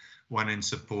up, one in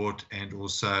support, and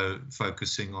also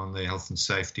focusing on the health and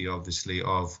safety, obviously,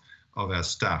 of our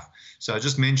staff. So I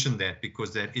just mentioned that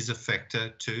because that is a factor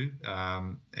too,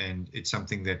 and it's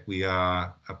something that we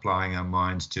are applying our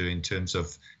minds to in terms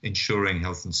of ensuring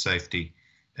health and safety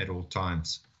at all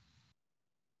times.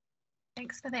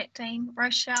 Thanks for that, Dean.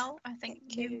 Rochelle, I think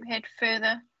you had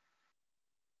further.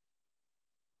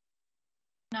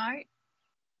 No?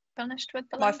 Finished with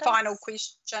Belinda? My final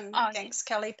question, thanks,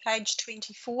 Kelly, page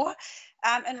 24.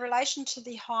 In relation to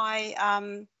the high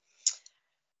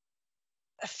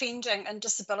offending and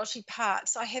disability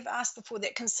parts, I have asked before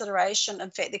that consideration,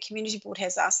 in fact, the Community Board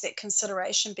has asked that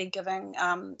consideration be given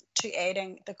to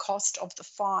adding the cost of the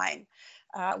fine,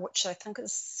 which I think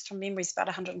is, from memory, is about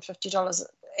 $150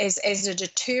 as a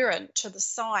deterrent to the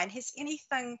sign. Has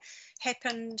anything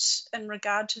happened in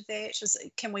regard to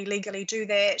that? Can we legally do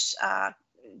that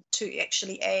to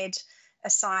actually add a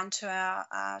sign to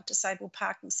our disabled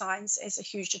parking signs as a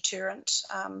huge deterrent?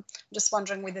 I'm just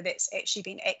wondering whether that's actually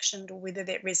been actioned or whether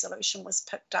that resolution was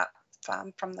picked up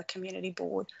from the Community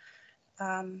Board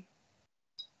by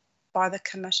the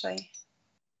committee.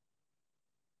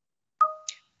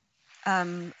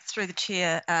 Through the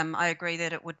chair, I agree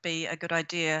that it would be a good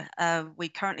idea. We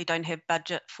currently don't have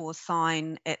budget for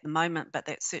sign at the moment, but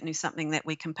that's certainly something that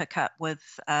we can pick up with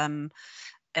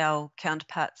our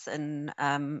counterparts in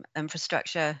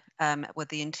infrastructure with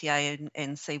the NTA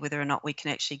and see whether or not we can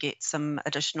actually get some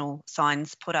additional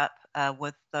signs put up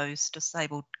with those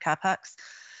disabled car parks.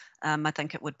 I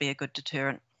think it would be a good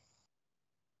deterrent.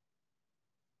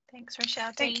 Thanks,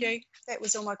 Rochelle. Thank you. That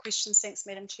was all my questions. Thanks,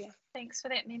 Madam Chair. Thanks for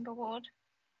that, Member Ward.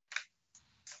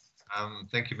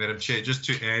 Thank you, Madam Chair. Just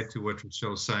to add to what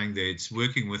Rochelle's saying there, it's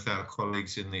working with our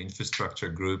colleagues in the infrastructure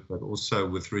group, but also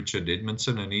with Richard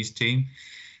Edmondson and his team.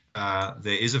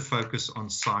 There is a focus on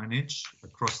signage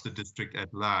across the district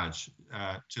at large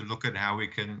to look at how we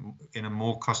can, in a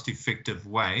more cost-effective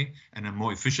way and a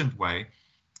more efficient way,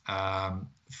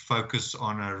 focus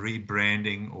on a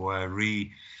rebranding or a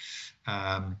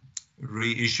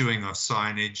reissuing of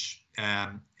signage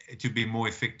to be more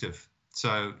effective.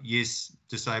 So yes,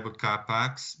 disabled car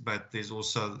parks, but there's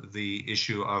also the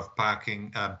issue of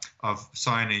parking, of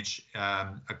signage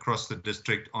across the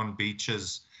district on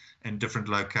beaches and different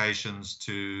locations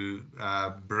to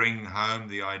bring home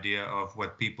the idea of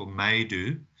what people may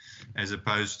do as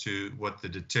opposed to what the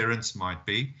deterrents might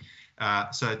be.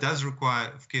 So it does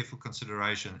require careful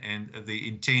consideration, and the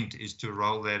intent is to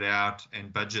roll that out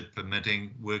and, budget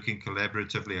permitting, working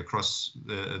collaboratively across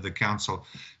the council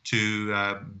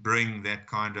to bring that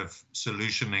kind of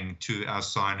solutioning to our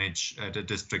signage at a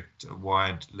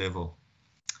district-wide level.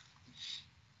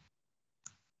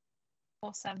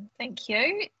 Awesome, thank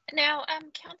you. Now,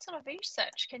 Councillor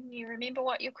Vucic, can you remember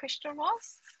what your question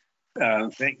was?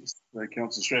 Thanks,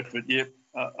 Councillor Stratford. Yeah,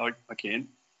 I can.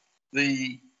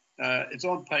 It's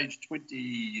on page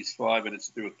 25 and it's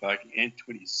to do with parking, and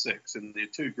 26, and there are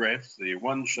two graphs there.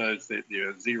 One shows that there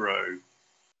are 0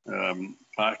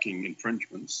 parking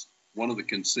infringements. One of the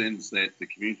concerns that the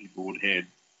community board had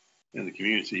in the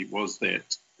community was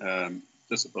that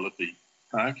disability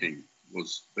parking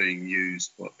was being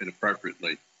used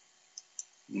inappropriately.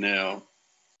 Now,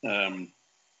 and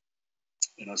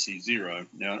I see 0.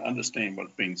 Now, I understand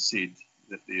what's being said,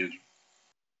 that there's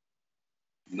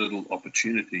little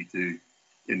opportunity to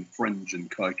infringe in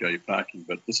Kaikoai parking,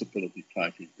 but disability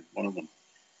parking is one of them.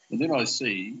 And then I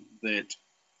see that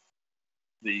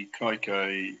the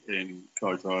Kaikoai and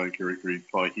Kaitaia Kirikiri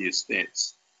Paihia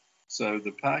stats. So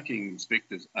the parking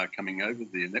inspectors are coming over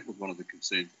there, and that was one of the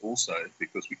concerns also,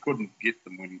 because we couldn't get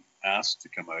them when asked to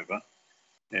come over.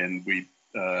 And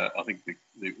I think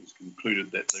it was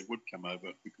concluded that they would come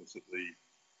over because of the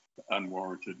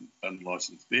unwarranted,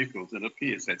 unlicensed vehicles, and it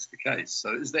appears that's the case.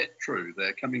 So is that true?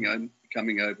 They're coming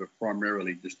over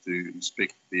primarily just to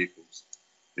inspect vehicles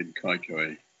in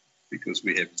Kaikoai because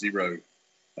we have 0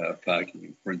 parking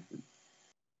infringement.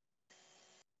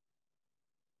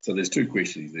 So there's 2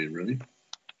 questions there, really.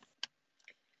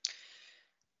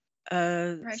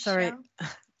 Sorry,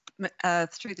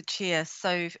 through the chair.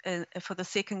 So for the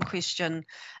second question,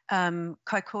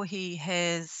 Kaikohe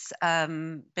has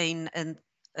been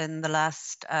in the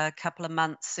last couple of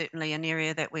months, certainly an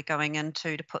area that we're going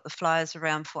into to put the flyers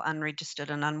around for unregistered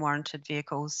and unwarranted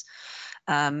vehicles.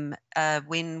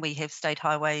 When we have State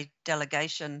Highway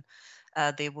delegation,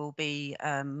 there will be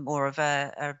more of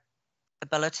a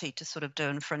ability to sort of do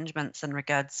infringements in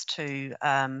regards to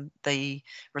the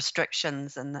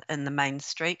restrictions in the main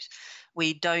street.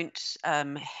 We don't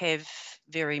have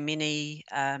very many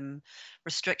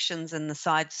restrictions in the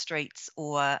side streets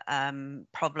or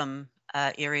problem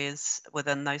areas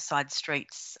within those side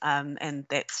streets, and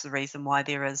that's the reason why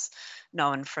there is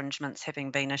no infringements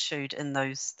having been issued in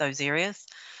those areas.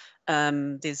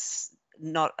 There's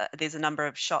a number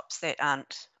of shops that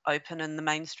aren't open in the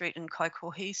main street in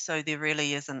Kaikohe, so there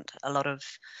really isn't a lot of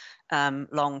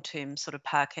long-term sort of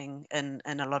parking in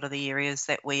a lot of the areas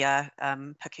that we are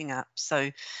picking up. So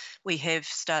we have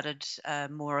started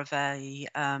more of a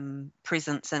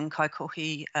presence in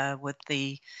Kaikohe with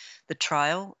the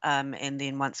trial, and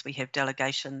then once we have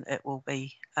delegation, it will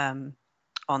be on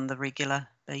the regular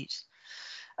beat.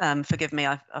 Forgive me,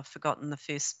 I've forgotten the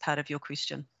first part of your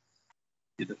question.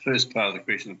 Yeah, the first part of the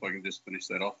question, if I can just finish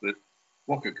that off, that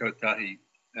Waka Kotahi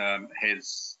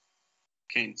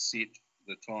can set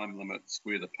the time limits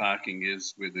where the parking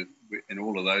is, and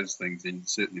all of those things, and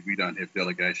certainly we don't have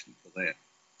delegation for that.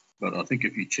 But I think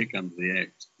if you check under the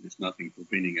Act, there's nothing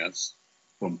preventing us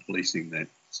from policing that.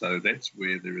 So that's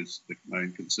where there is the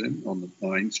main concern on the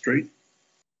main street,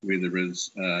 where there is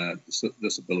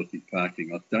disability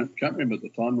parking. I can't remember the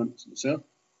time limits myself.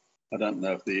 I don't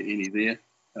know if there are any there.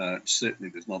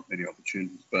 Certainly there's not many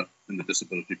opportunities, but in the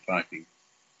disability parking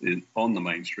on the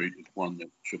main street is one that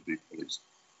should be policed.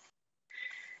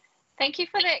 Thank you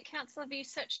for that, Councillor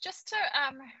Vucic. Just to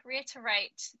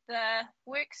reiterate, the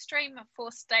work stream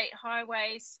for state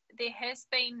highways, there has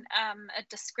been a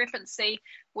discrepancy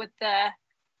with the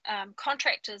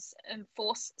contractors in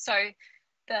force. So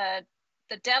the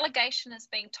delegation is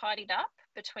being tidied up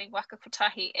between Waka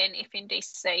Kotahi and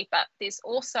FNDC, but there's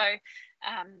also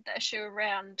the issue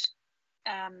around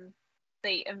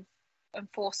the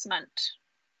enforcement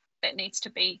that needs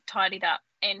to be tidied up.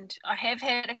 And I have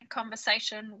had a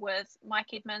conversation with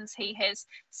Mike Edmonds. He has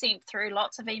sent through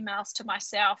lots of emails to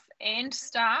myself and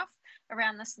staff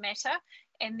around this matter.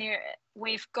 And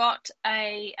we've got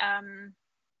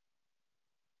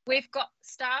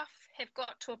staff have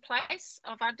got to a place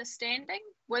of understanding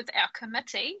with our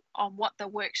committee on what the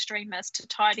work stream is to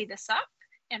tidy this up.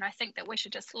 And I think that we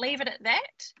should just leave it at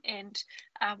that. And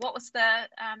what was the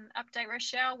update,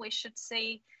 Rochelle? We should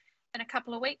see in a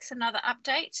couple of weeks another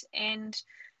update, and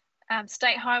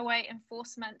state highway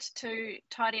enforcement to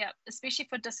tidy up, especially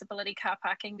for disability car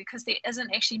parking, because there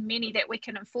isn't actually many that we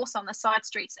can enforce on the side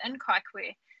streets in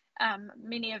Kaikoai.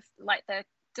 Many of like the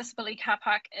disability car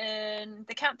park in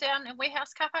the Countdown and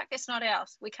Warehouse car park, it's not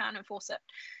ours. We can't enforce it.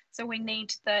 So we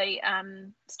need the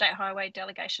state highway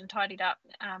delegation tidied up,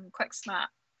 quick, smart.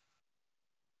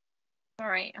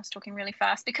 Sorry, I was talking really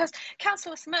fast because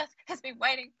Councillor Smith has been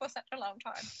waiting for such a long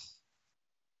time.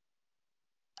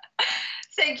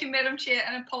 Thank you, Madam Chair,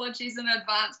 and apologies in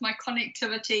advance. My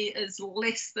connectivity is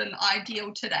less than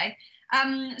ideal today.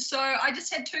 So I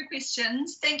just had 2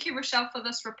 questions. Thank you, Rochelle, for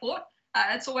this report.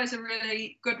 It's always a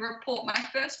really good report. My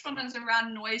first one is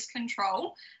around noise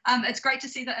control. It's great to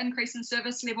see the increase in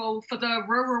service level for the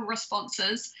rural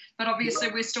responses, but obviously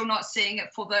we're still not seeing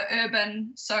it for the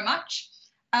urban so much.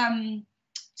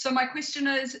 So my question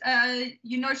is,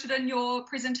 you noted in your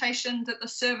presentation that the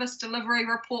service delivery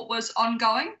report was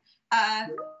ongoing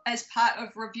as part of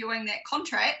reviewing that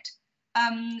contract.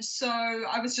 So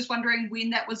I was just wondering when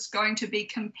that was going to be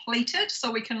completed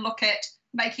so we can look at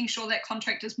making sure that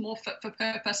contract is more fit for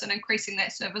purpose and increasing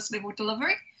that service level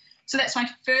delivery. So that's my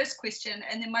first question.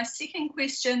 And then my second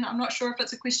question, I'm not sure if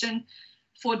it's a question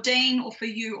for Dean or for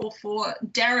you or for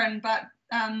Darren, but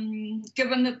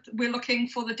given that we're looking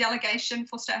for the delegation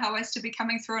for State Highways to be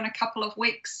coming through in a couple of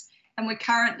weeks, and we're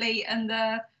currently in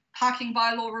the parking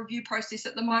bylaw review process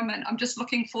at the moment, I'm just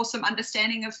looking for some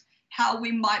understanding of how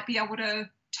we might be able to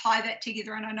tie that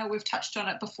together. And I know we've touched on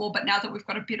it before, but now that we've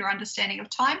got a better understanding of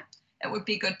time, it would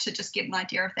be good to just get an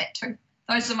idea of that too.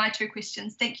 Those are my two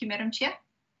questions. Thank you, Madam Chair.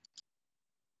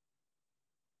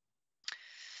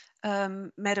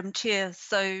 Madam Chair,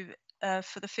 so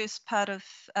for the first part of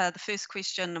the first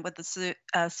question with the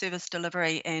service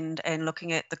delivery and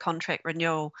looking at the contract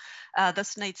renewal,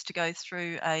 this needs to go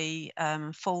through a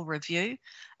full review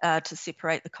to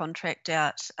separate the contract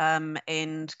out,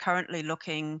 and currently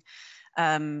looking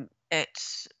at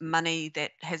money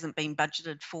that hasn't been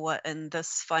budgeted for in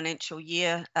this financial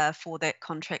year for that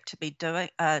contract to be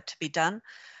done.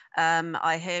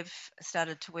 I have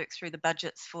started to work through the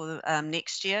budgets for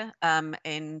next year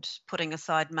and putting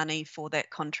aside money for that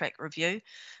contract review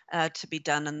to be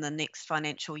done in the next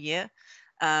financial year.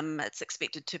 It's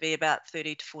expected to be about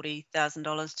 $30,000 to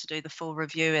 $40,000 to do the full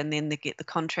review and then to get the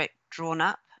contract drawn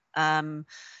up.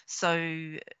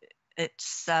 So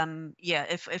it's, yeah,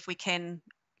 if we can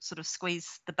sort of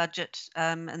squeeze the budget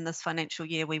in this financial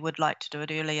year, we would like to do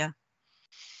it earlier.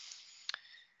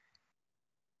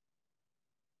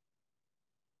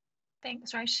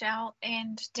 Thanks, Rochelle.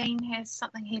 And Dean has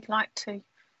something he'd like to.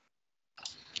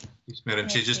 Yes, Madam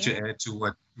Chair, just to add to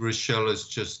what Rochelle has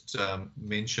just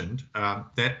mentioned,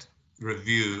 that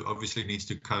review obviously needs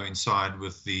to coincide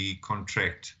with the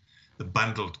contract, the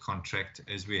bundled contract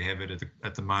as we have it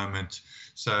at the moment.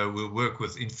 So we'll work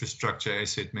with Infrastructure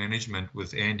Asset Management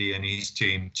with Andy and his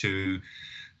team to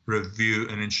review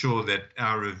and ensure that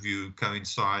our review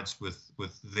coincides with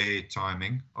their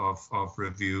timing of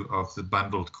review of the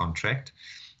bundled contract.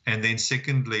 And then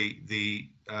secondly, the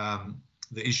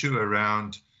issue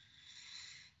around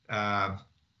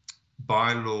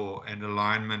bylaw and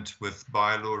alignment with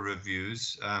bylaw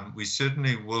reviews, we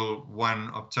certainly will, one,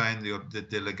 obtain the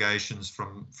delegations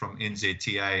from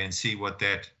NZTA and see what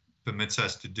that permits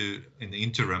us to do in the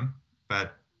interim,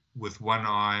 but with one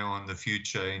eye on the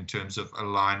future in terms of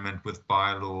alignment with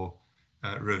bylaw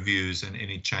reviews and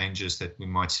any changes that we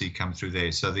might see come through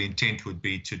there. So the intent would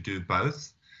be to do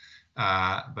both,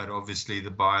 but obviously the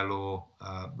bylaw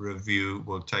review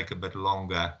will take a bit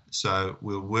longer. So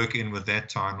we'll work in with that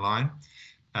timeline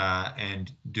and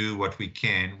do what we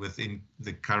can within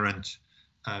the current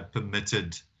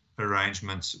permitted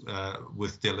arrangements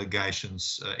with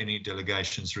delegations, any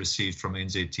delegations received from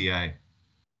NZTA.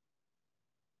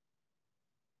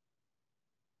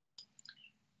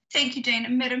 Thank you, Dean.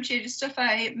 And Madam Chair, just if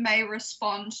I may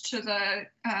respond to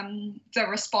the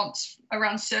response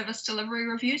around service delivery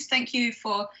reviews. Thank you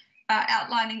for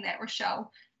outlining that,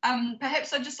 Rochelle.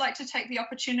 Perhaps I'd just like to take the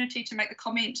opportunity to make the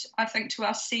comment, I think, to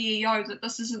our CEO that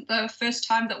this isn't the first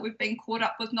time that we've been caught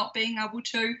up with not being able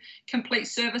to complete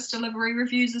service delivery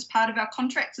reviews as part of our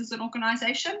contracts as an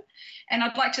organisation. And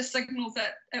I'd like to signal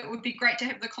that it would be great to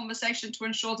have the conversation to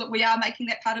ensure that we are making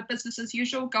that part of business as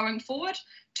usual going forward,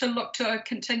 to look to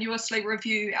continuously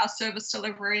review our service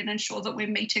delivery and ensure that we're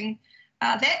meeting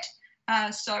that.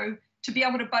 So to be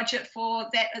able to budget for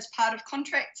that as part of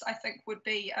contracts, I think would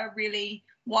be a really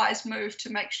wise move to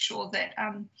make sure that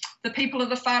the people of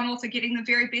the Far North are getting the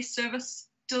very best service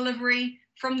delivery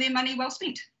from their money well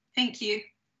spent. Thank you.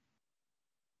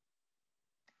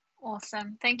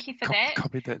 Awesome. Thank you for that.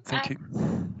 Copy that. Thank you.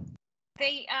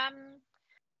 The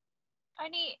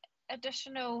only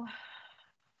additional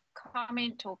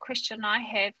comment or question I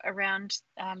have around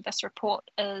this report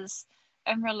is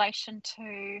in relation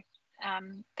to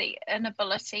the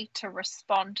inability to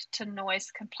respond to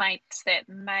noise complaints that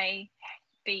may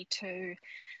be to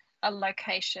a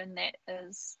location that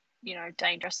is, you know,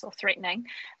 dangerous or threatening.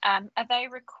 Are they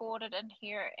recorded in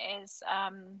here as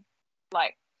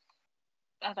like,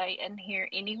 are they in here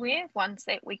anywhere, ones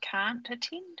that we can't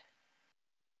attend?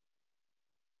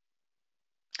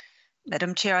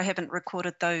 Madam Chair, I haven't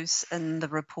recorded those in the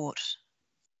report.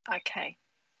 Okay,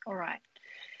 all right.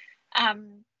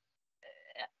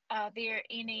 are there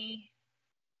any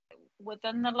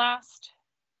within the last?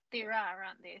 There are,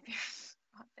 aren't there?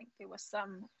 I think there was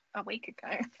some a week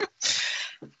ago.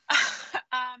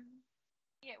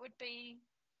 Yeah, it would be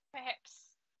perhaps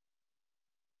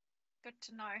good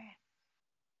to know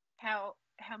how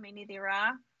many there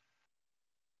are,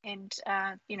 and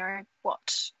you know,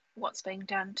 what's being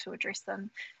done to address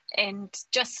them, and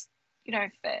just, you know,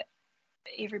 for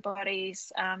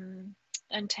everybody's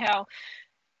until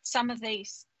some of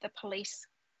these the police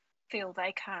feel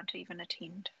they can't even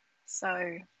attend,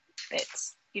 so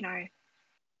that's, you know,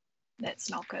 that's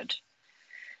not good.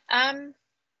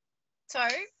 So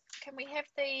can we have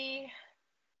the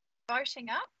voting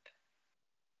up?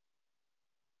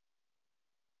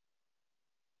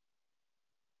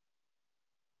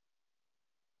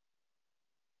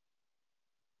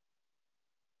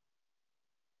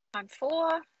 I'm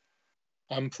for.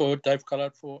 I'm for. Dave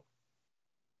Collard for.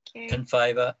 Thank you. In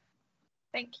favour.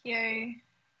 Thank you.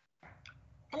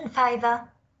 In favour.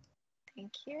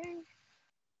 Thank you.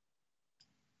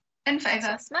 In favour.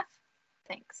 Councillor Smith.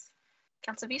 Thanks.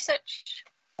 Councillor Vucic.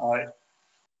 Aye.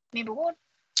 Member Ward.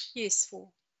 Yes, for.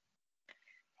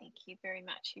 Thank you very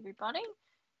much, everybody.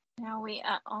 Now we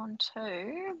are on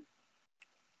to.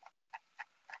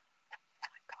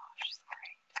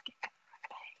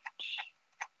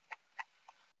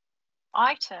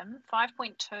 Item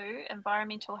 5.2,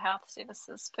 Environmental Health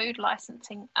Services Food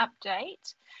Licensing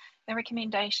Update. The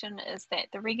recommendation is that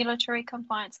the Regulatory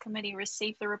Compliance Committee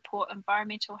receive the report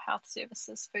Environmental Health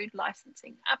Services Food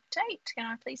Licensing Update. Can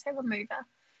I please have a mover?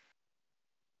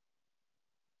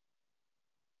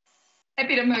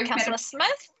 Happy to move, Councillor Madam.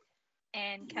 Smith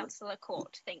and Councillor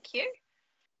Court. Thank you.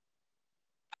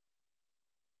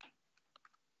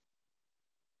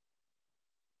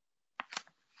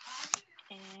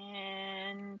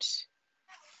 And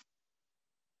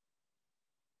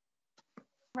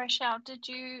Rochelle, did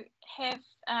you have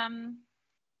a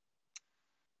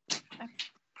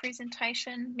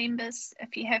presentation? Members,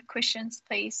 if you have questions,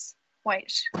 please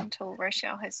wait until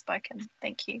Rochelle has spoken.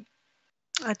 Thank you.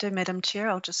 I do, Madam Chair.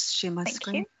 I'll just share my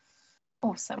screen. Thank you.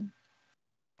 Awesome.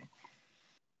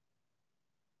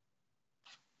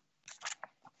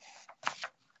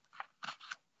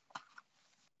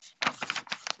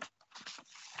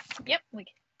 Yep,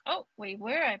 we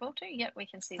were able to. Yep, we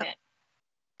can see that.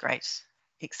 Great,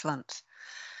 excellent.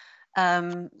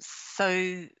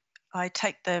 So I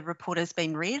take the report as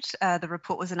being read. The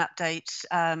report was an update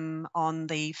on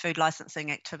the food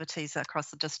licensing activities across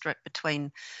the district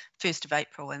between 1st of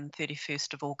April and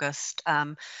 31st of August.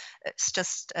 It's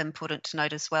just important to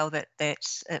note as well that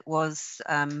it was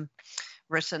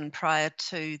written prior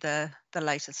to the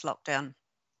latest lockdown.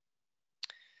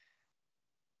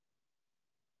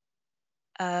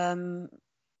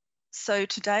 So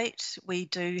to date, we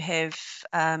do have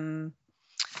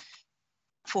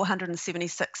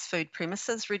 476 food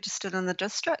premises registered in the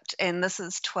district, and this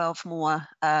is 12 more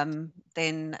than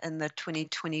in the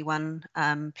 2021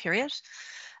 period.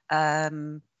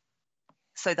 So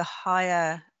the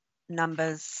higher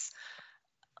numbers,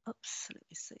 oops, let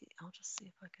me see, I'll just see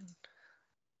if I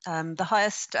can. The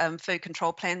highest food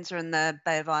control plans are in the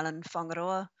Bay of Island,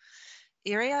 Whangaroa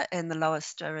area, and the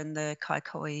lowest are in the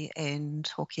Kaikoui and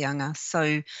Hokianga.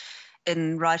 So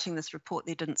in writing this report,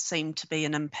 there didn't seem to be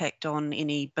an impact on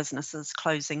any businesses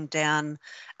closing down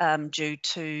due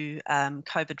to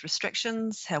COVID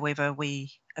restrictions. However,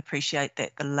 we appreciate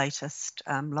that the latest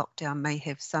lockdown may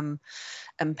have some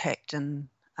impact in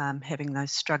having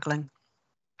those struggling.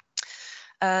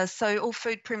 So all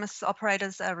food premise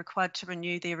operators are required to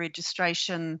renew their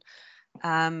registration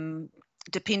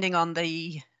depending on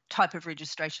the type of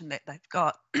registration that they've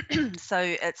got. So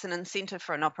it's an incentive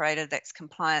for an operator that's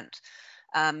compliant,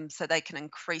 so they can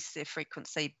increase their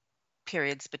frequency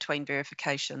periods between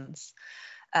verifications.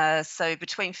 So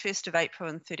between 1st of April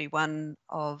and 31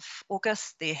 of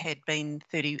August, there had been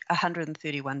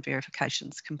 131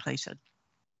 verifications completed.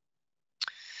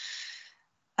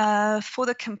 For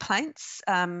the complaints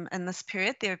in this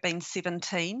period, there have been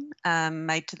 17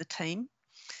 made to the team.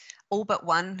 All but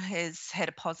one has had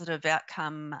a positive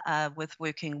outcome with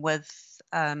working with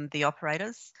the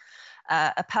operators.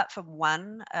 Apart from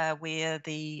one where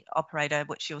the operator,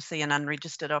 which you'll see an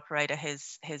unregistered operator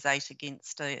has 8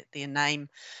 against their name,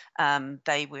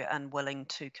 they were unwilling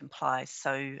to comply.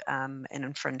 So an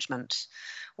infringement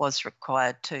was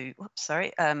required to,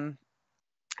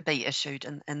 be issued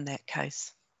in that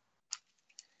case.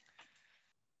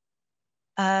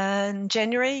 In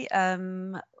January,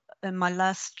 in my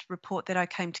last report that I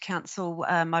came to council,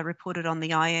 I reported on the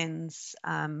IANZ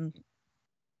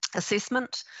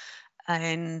assessment.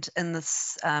 And in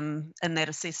that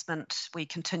assessment, we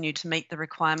continue to meet the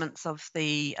requirements of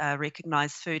the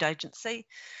recognised food agency.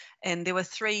 And there were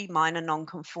 3 minor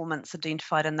non-conformance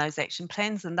identified in those action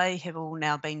plans, and they have all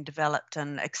now been developed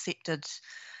and accepted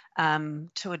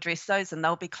to address those, and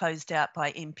they'll be closed out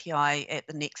by MPI at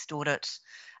the next audit,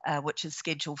 which is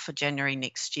scheduled for January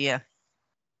next year.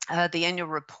 The annual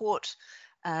report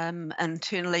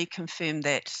internally confirmed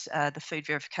that the Food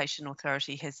Verification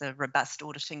Authority has a robust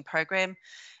auditing program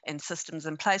and systems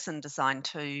in place and designed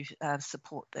to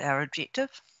support our objective.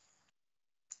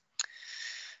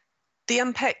 The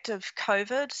impact of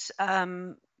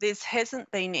COVID, there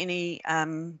hasn't been any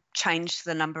change to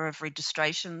the number of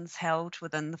registrations held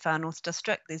within the Far North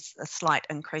District. There's a slight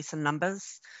increase in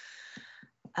numbers.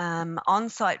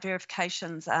 On-site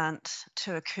verifications aren't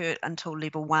to occur until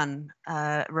level 1.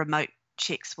 Remote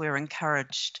checks were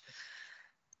encouraged.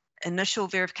 Initial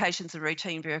verifications and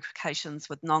routine verifications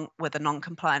with a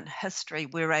non-compliant history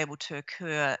were able to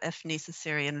occur if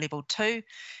necessary in level 2,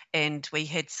 and we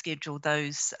had scheduled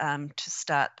those to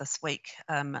start this week.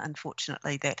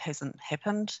 Unfortunately, that hasn't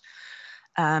happened.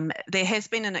 There has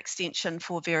been an extension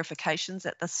for verifications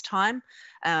at this time,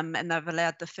 and they've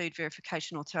allowed the Food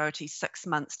Verification Authority 6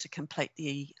 months to complete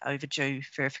the overdue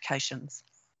verifications.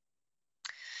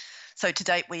 So to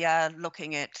date, we are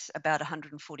looking at about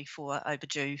 144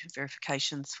 overdue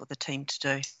verifications for the team to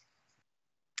do.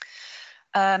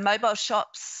 Mobile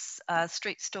shops,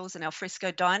 street stalls and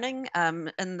alfresco dining.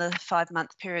 In the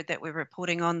 5-month period that we're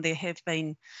reporting on, there have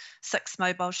been 6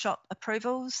 mobile shop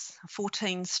approvals,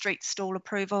 14 street stall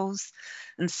approvals,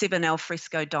 and 7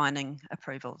 alfresco dining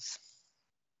approvals.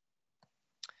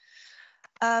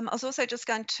 I was also just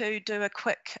going to do a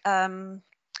quick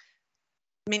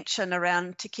mention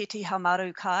around Te Keti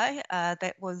Haumaru Kai.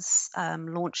 That was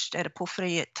launched at a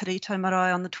pōwhiri at Tirito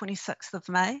Marae on the 26th of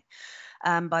May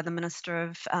by the Minister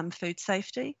of Food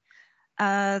Safety.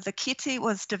 The keti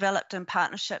was developed in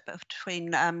partnership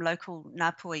between local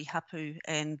Ngāpuhi Hapu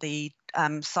and the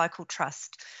Cycle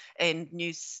Trust and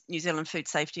New Zealand Food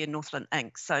Safety and Northland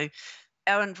Inc. So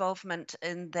our involvement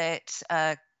in that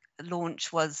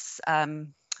launch was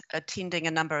attending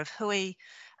a number of hui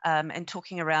and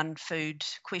talking around food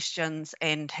questions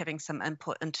and having some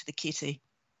input into the keti.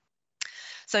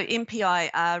 So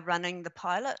MPI are running the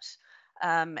pilot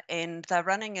and they're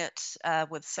running it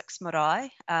with 6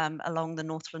 marae along the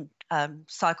Northland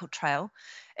Cycle Trail.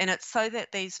 And it's so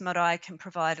that these marae can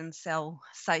provide and sell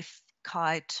safe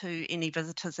kai to any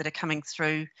visitors that are coming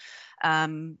through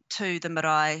to the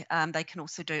marae. They can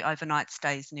also do overnight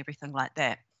stays and everything like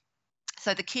that.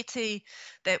 So the keti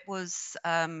that was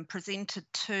presented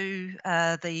to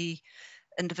the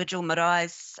individual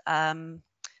maraes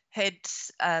had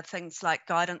things like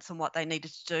guidance on what they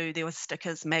needed to do. There were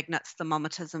stickers, magnets,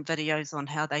 thermometers and videos on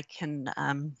how they can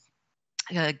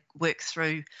work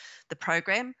through the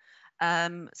program.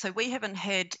 So we haven't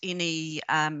had any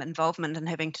involvement in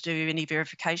having to do any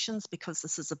verifications because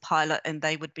this is a pilot and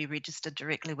they would be registered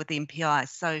directly with MPI.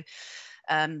 So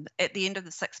at the end of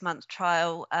the 6-month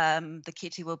trial, the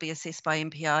keti will be assessed by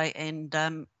MPI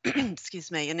and,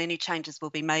 excuse me, and any changes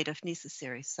will be made if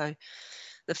necessary. So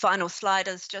the final slide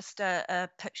is just a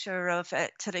picture of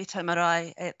Tirito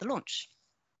Marae at the launch.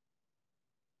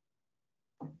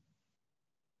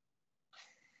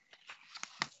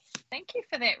 Thank you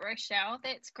for that, Rochelle.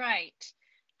 That's great.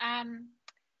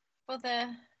 For the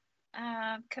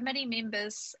committee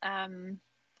members'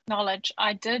 knowledge,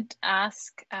 I did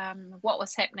ask what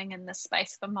was happening in this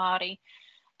space for Māori,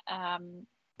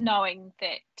 knowing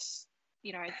that,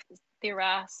 you know, there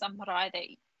are some marae that,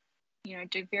 you know,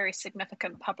 do very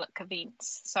significant public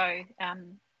events. So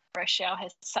Rochelle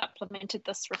has supplemented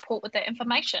this report with that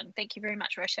information. Thank you very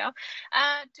much, Rochelle.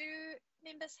 Do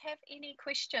members have any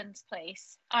questions,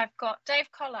 please? I've got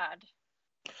Dave Collard.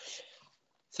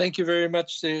 Thank you very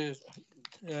much,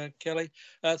 Kelly.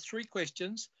 3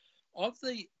 questions. Of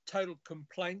the total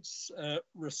complaints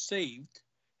received,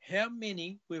 how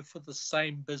many were for the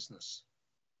same business?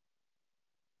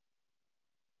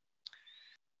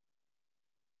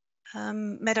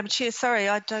 Madam Chair, sorry,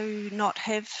 I do not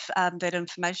have that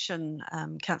information,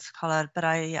 Councillor Collard, but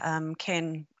I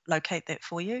can locate that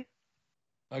for you.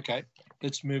 Okay,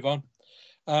 let's move on.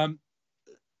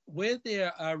 Where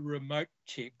there are remote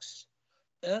checks,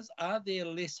 are there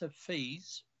lesser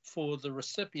fees for the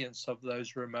recipients of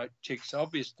those remote checks?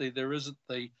 Obviously, there isn't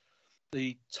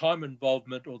the time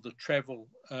involvement or the travel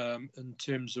in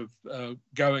terms of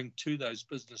going to those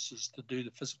businesses to do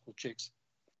the physical checks.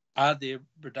 Are there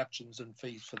reductions in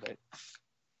fees for that?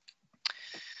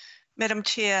 Madam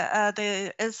Chair,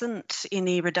 there isn't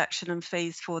any reduction in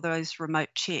fees for those remote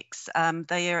checks.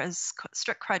 There is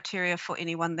strict criteria for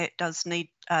anyone that does need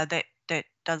that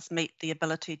does meet the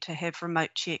ability to have remote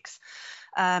checks.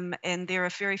 And there are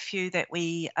very few that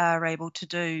we are able to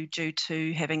do due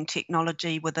to having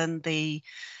technology within the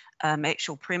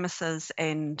actual premises.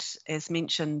 And as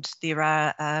mentioned, there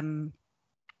are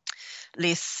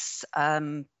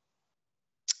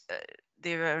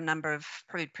there are a number of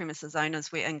premises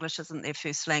owners where English isn't their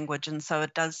first language, and so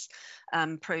it does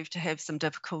prove to have some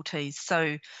difficulties.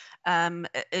 So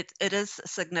it is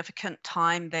significant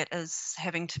time that is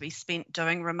having to be spent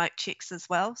doing remote checks as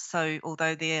well. So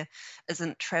although there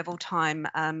isn't travel time,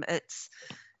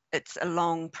 it's a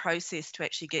long process to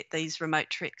actually get these remote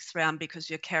checks around,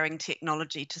 because you're carrying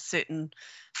technology to certain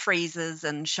freezers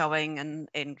and showing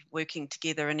and working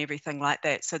together and everything like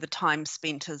that. So the time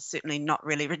spent is certainly not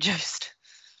really reduced.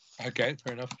 Okay,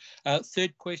 fair enough.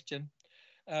 Third question,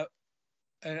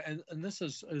 and this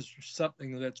is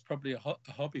something that's probably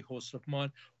a hobby horse of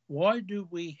mine. Why do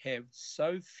we have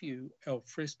so few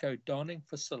alfresco dining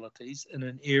facilities in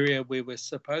an area where we're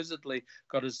supposedly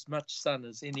got as much sun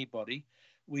as anybody?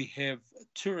 We have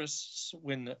tourists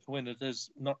when it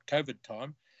is not COVID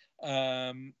time.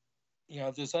 You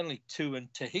know, there's only 2 in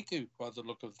Te Hiku by the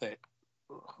look of that,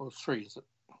 or 3, is it?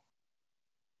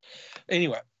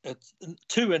 Anyway, it's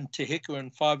 2 in Te Hiku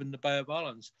and 5 in the Bay of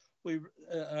Islands. We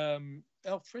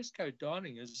alfresco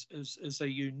dining is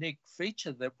a unique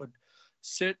feature that would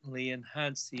certainly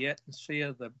enhance the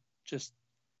atmosphere, just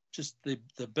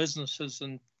the businesses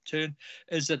in turn.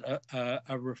 Is it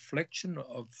a reflection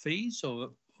of fees,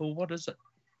 or what is it?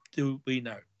 Do we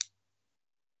know?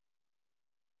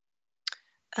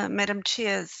 Madam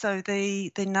Chair, so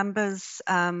the numbers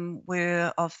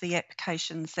were of the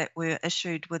applications that were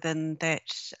issued within that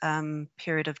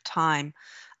period of time,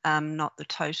 not the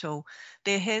total.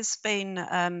 There has been,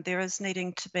 there is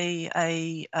needing to be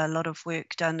a lot of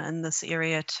work done in this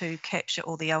area to capture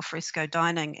all the alfresco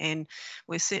dining, and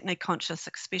we're certainly conscious,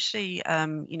 especially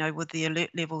you know, with the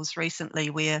alert levels recently,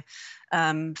 where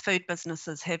food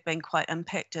businesses have been quite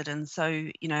impacted, and so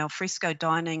you know, alfresco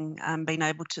dining, being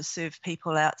able to serve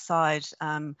people outside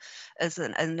is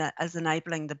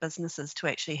enabling the businesses to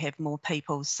actually have more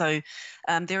people. So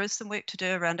there is some work to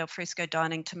do around alfresco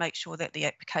dining to make sure that the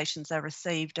applications are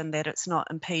received and that it's not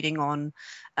impeding on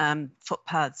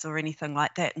footpaths or anything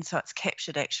like that, and so it's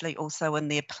captured actually also in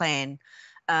their plan.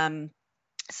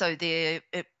 So there,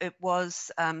 it was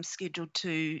scheduled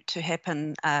to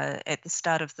happen at the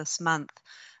start of this month,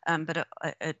 but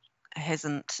it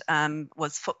hasn't.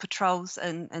 Was foot patrols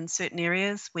in certain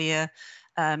areas where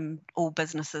all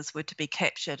businesses were to be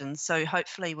captured, and so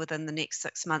hopefully within the next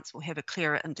 6 months we'll have a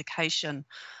clearer indication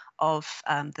of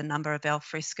the number of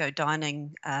alfresco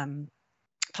dining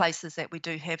places that we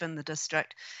do have in the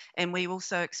district, and we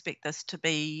also expect this to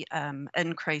be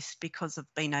increased because of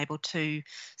being able to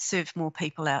serve more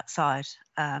people outside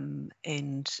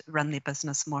and run their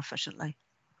business more efficiently.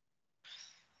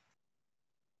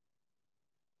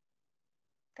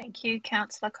 Thank you,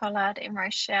 Councillor Collard and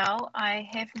Rochelle. I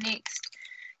have next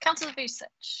Councillor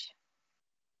Vucic.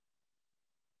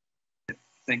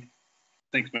 Thanks,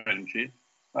 Madam Chair.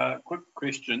 Quick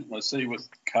question. I see with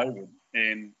COVID,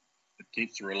 and it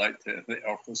tends to relate to the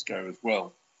alfresco as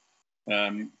well.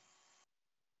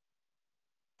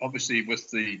 Obviously, with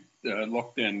the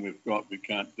lockdown we've got, we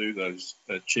can't do those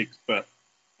checks. But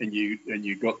and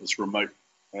you got this remote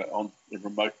on the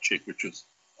remote check, which is,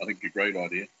 I think, a great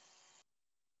idea.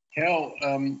 How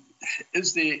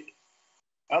is there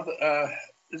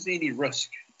any risk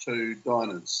to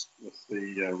diners with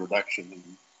the reduction? And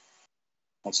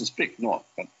I suspect not,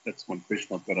 but that's one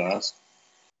question I've got to ask.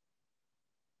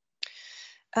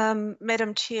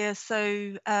 Madam Chair,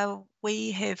 so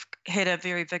we have had a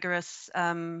very vigorous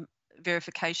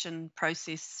verification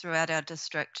process throughout our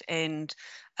district, and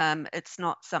it's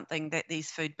not something that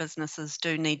these food businesses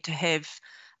do need to have,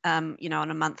 you know, on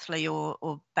a monthly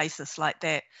or basis like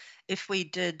that. If we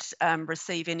did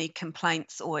receive any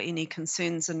complaints or any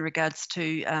concerns in regards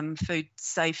to food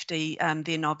safety,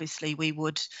 then obviously we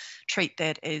would treat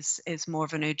that as more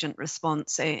of an urgent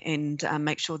response and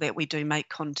make sure that we do make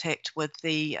contact with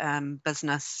the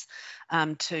business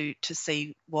to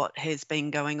see what has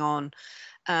been going on.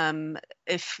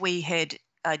 If we had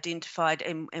identified,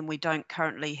 and we don't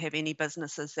currently have any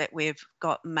businesses that we've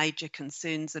got major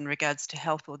concerns in regards to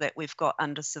health or that we've got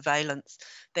under surveillance,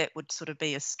 that would sort of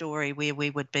be a story where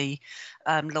we would be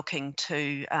looking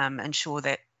to ensure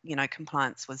that, you know,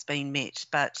 compliance was being met.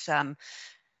 But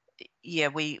yeah,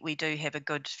 we do have a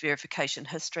good verification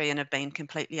history and have been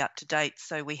completely up to date,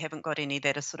 so we haven't got any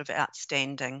that are sort of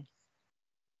outstanding.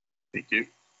 Thank you.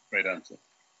 Great answer.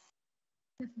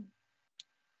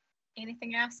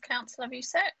 Anything else, Councillor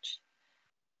Research?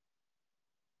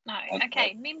 No.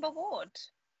 Okay, Member Ward.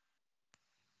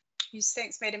 Yes,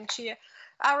 thanks, Madam Chair.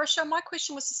 Rochelle, my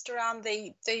question was just around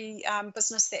the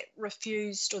business that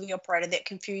refused, or the operator that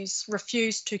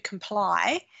refused to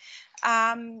comply.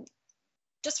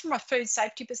 Just from a food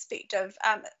safety perspective,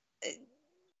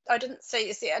 I didn't see,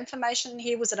 is there information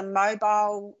here? Was it a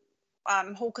mobile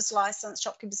hawker's license,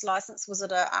 shopkeeper's license? Was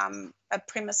it a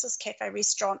premises, cafe,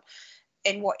 restaurant?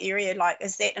 In what area? Like,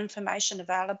 is that information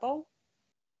available?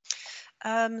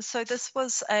 So this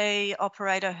was a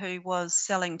operator who was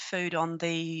selling food on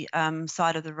the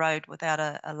side of the road without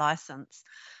a license,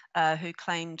 who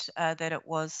claimed that it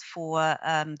was for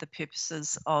the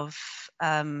purposes of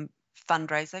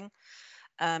fundraising.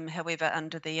 However,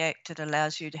 under the Act, it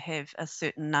allows you to have a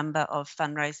certain number of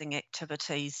fundraising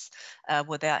activities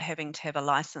without having to have a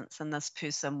license. And this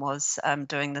person was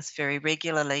doing this very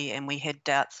regularly, and we had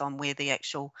doubts on where the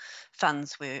actual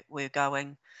funds were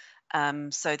going.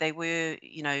 So they were,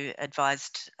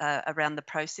 advised around the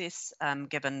process,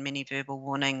 given many verbal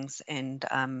warnings, and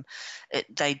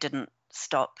they didn't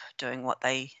stop doing what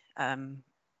they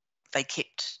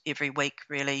kept every week,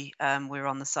 really. We're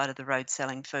on the side of the road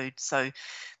selling food. So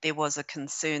there was a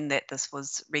concern that this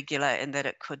was regular and that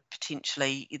it could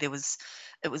potentially, it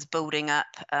was building up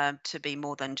to be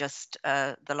more than just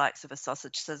the likes of a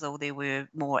sausage sizzle. There were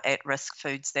more at-risk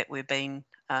foods that were being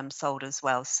sold as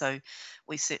well. So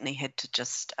we certainly had to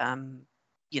just,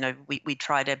 we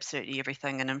tried absolutely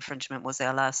everything, and infringement was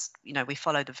our last, we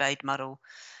followed the VADE model.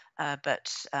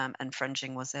 But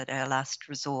infringing was at our last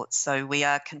resort. So we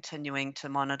are continuing to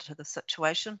monitor the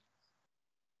situation.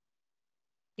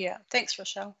 Yeah, thanks,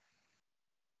 Rochelle.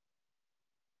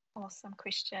 Awesome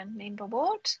question, Member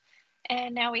Ward.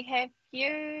 And now we have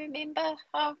you,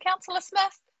 Councillor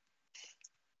Smith.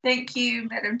 Thank you,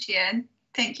 Madam Chair.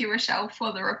 Thank you, Rochelle,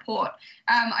 for the report.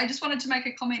 I just wanted to make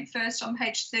a comment first on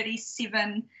page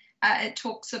 37. It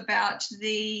talks about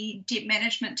the debt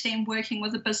management team working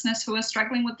with a business who are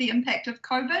struggling with the impact of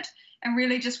COVID, and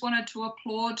really just wanted to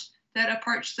applaud that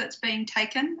approach that's being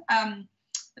taken.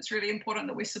 It's really important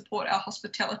that we support our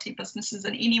hospitality businesses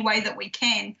in any way that we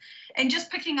can. And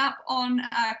just picking up on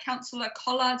Councillor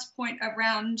Collard's point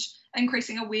around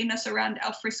increasing awareness around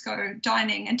alfresco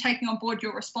dining and taking on board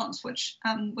your response, which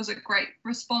was a great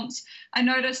response. I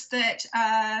noticed that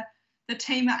the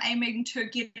team are aiming to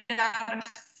get out a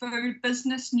food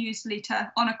business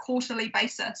newsletter on a quarterly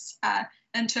basis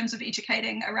in terms of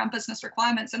educating around business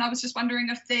requirements. And I was just wondering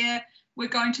if there were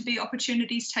going to be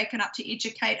opportunities taken up to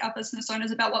educate our business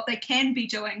owners about what they can be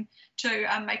doing to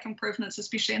make improvements,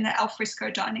 especially in the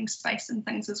alfresco dining space and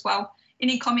things as well.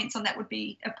 Any comments on that would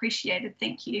be appreciated.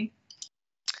 Thank you.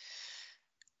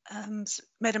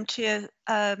 Madam Chair,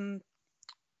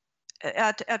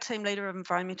 our team leader of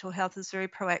environmental health is very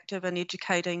proactive in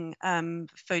educating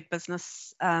food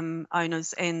business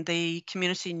owners, and the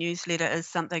community newsletter is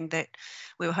something that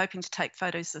we were hoping to take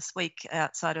photos this week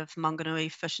outside of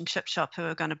Manganui Fish and Chip Shop, who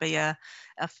are going to be our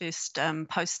first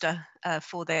poster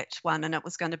for that one, and it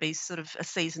was going to be sort of a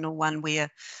seasonal one where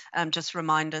just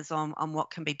reminders on what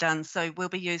can be done. So we'll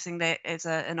be using that as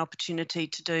an opportunity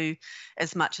to do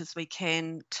as much as we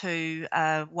can to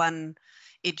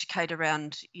educate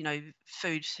around,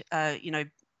 food,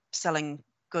 selling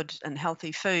good and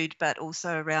healthy food, but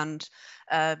also around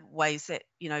ways that,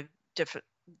 different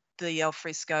the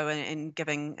alfresco and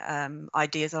giving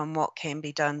ideas on what can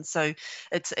be done. So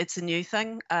it's a new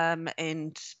thing,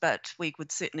 but we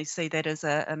would certainly see that as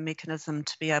a mechanism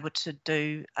to be able to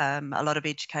do a lot of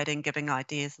educating, giving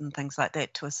ideas and things like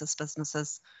that to assist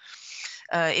businesses.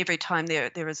 Every time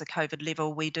there is a COVID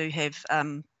level, we do have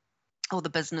all the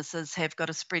businesses have got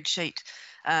a spreadsheet,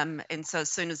 and so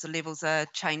as soon as the levels are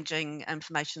changing,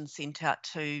 information sent out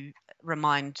to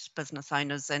remind business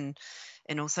owners, and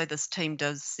also this team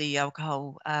does the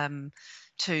alcohol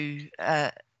to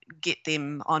get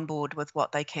them on board with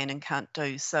what they can and can't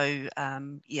do. So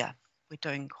yeah, we're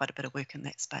doing quite a bit of work in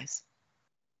that space.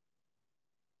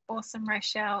 Awesome,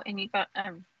 Rochelle, and you got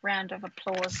a round of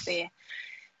applause there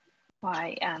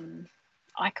by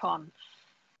Icon.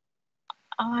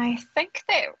 I think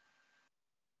that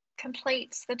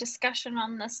completes the discussion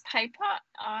on this paper.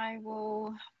 I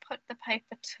will put the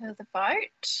paper to the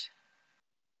vote.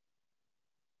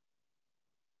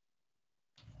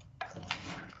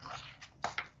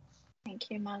 Thank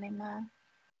you, Malima.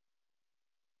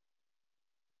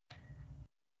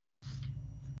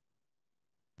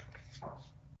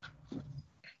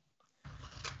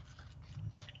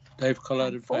 Dave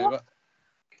Collard in favour.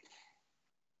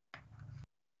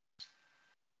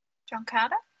 John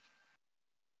Carter?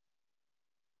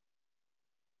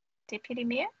 Deputy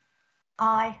Mayor?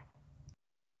 Aye.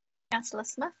 Councillor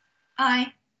Smith?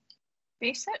 Aye.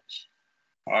 Besich?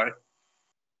 Aye.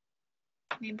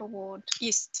 Member Ward?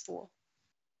 Yes, 4.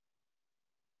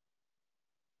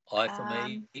 Aye for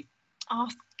me. Oh,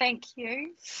 thank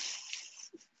you.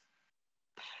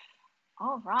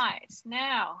 All right,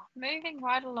 now moving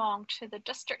right along to the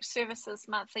District Services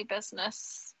Monthly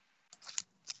Business.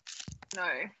 No,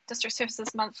 District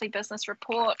Services Monthly Business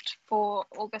Report for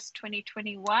August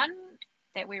 2021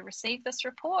 that we received this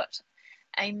report.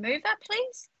 A mover,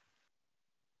 please.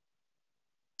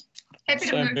 Happy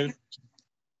to move.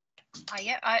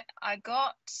 Yeah, I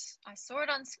saw it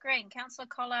on screen. Councillor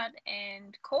Collard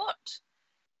and Court.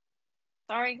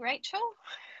 Sorry, Rachel.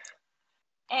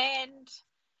 And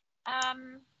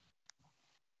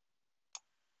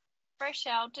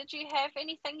Rochelle, did you have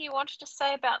anything you wanted to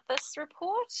say about this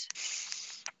report?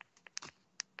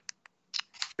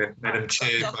 Madam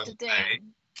Chair, Dr.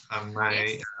 Dean. I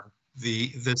may.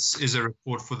 Yes. This is a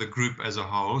report for the group as a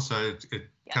whole, so it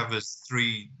covers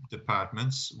 3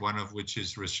 departments, one of which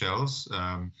is Rochelle's,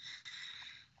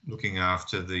 looking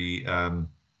after the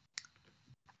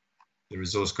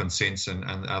resource consents and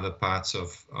other parts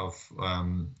of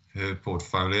her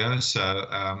portfolio. So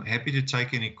happy to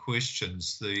take any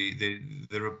questions.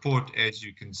 The report, as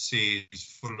you can see, is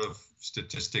full of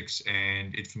statistics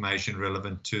and information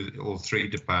relevant to all 3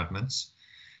 departments.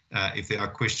 If there are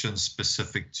questions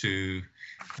specific to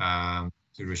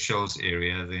Rochelle's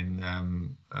area, then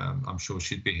I'm sure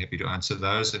she'd be happy to answer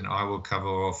those, and I will cover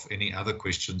off any other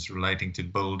questions relating to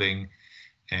building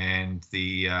and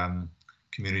the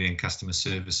community and customer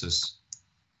services.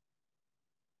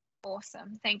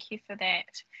 Awesome, thank you for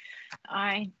that.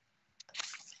 I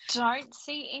don't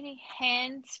see any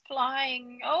hands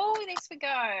flying. Oh, there we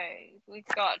go. We've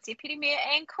got Deputy Mayor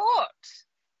and Court.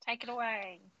 Take it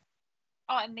away.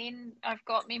 Oh, and then I've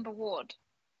got Member Ward.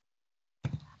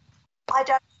 I don't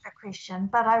have a question,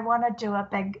 but I want to do a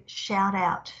big shout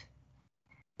out.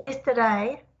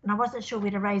 Yesterday, and I wasn't sure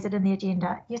where to raise it in the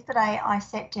agenda, yesterday I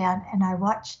sat down and I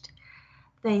watched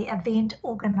the event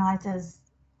organisers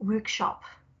workshop.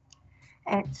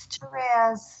 It's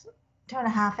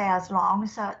 2.5 hours long,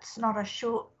 so it's not a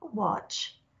short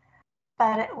watch,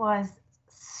 but it was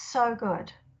so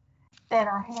good that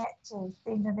I had to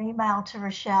send an email to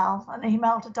Rochelle, an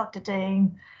email to Dr.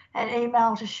 Dean, an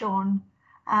email to Sean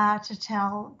to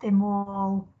tell them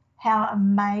all how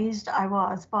amazed I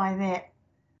was by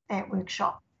that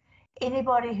workshop.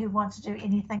 Anybody who wants to do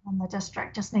anything in the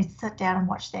district just needs to sit down and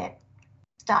watch that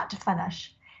start to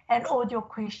finish, and all your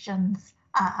questions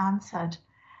are answered.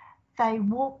 They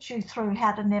walked you through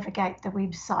how to navigate the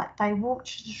website. They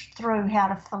walked you through how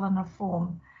to fill in a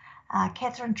form.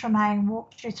 Catherine Tremaine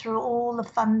walked you through all the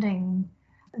funding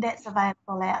that's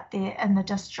available out there in the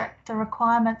district, the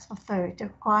requirements for food, the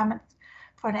requirements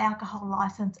for an alcohol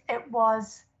licence. It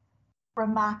was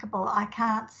remarkable. I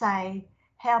can't say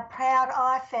how proud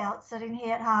I felt sitting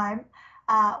here at home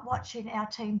watching our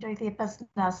team do their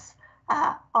business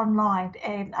online,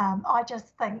 and I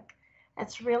just think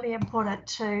it's really important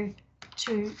to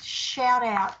shout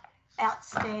out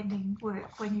outstanding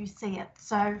work when you see it.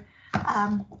 So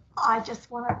I just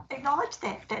want to acknowledge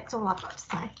that. That's all I've got to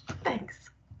say. Thanks.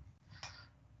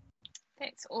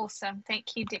 That's awesome.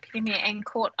 Thank you, Deputy Mayor and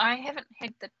Court. I haven't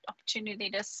had the opportunity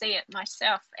to see it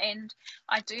myself, and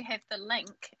I do have the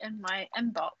link in my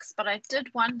inbox, but I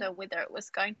did wonder whether it was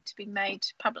going to be made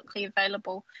publicly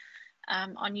available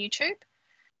on YouTube.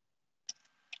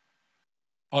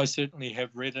 I certainly have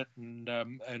read it and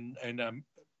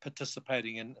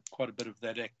participating in quite a bit of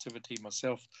that activity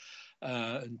myself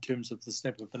in terms of the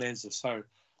Snapper Bonanza. So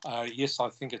yes, I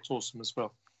think it's awesome as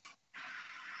well.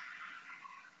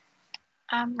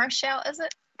 Rochelle, is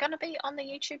it going to be on the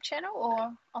YouTube channel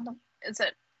or is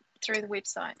it through the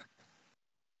website?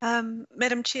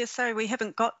 Madam Chair, sorry, we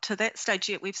haven't got to that stage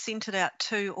yet. We've sent it out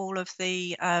to all of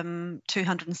the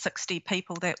 260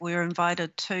 people that were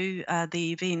invited to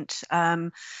the event,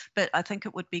 but I think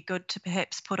it would be good to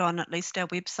perhaps put on at least our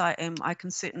website, and I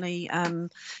can certainly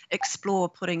explore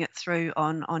putting it through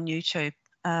on YouTube.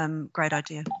 Great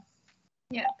idea.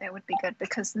 Yeah, that would be good,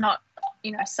 because not,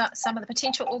 some of the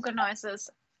potential organisers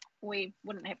we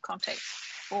wouldn't have contact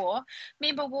for.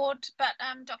 Member Ward, but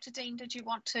Dr. Dean, did you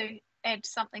want to add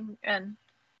something in?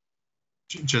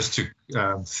 Just to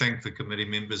thank the committee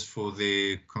members for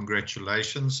their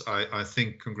congratulations. I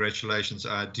think congratulations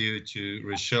are due to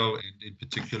Rochelle and in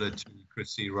particular to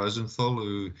Chrissy Rosenthal,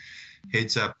 who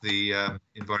heads up the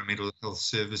Environmental Health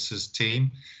Services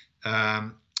team.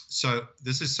 So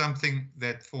this is something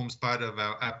that forms part of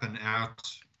our up and out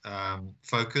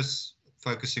focus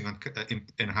focusing on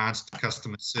enhanced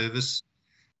customer service.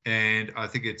 And I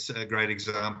think it's a great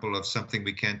example of something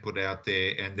we can put out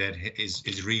there and that is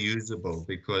reusable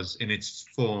because in its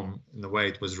form, in the way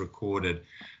it was recorded.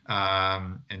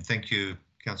 And thank you,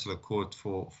 Councillor Court,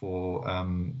 for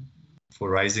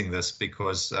raising this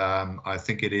because I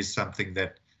think it is something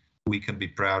that we can be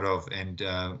proud of and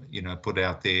put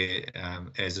out there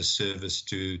as a service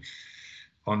to,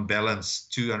 on balance,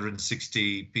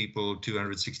 260 people,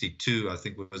 262 I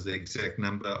think was the exact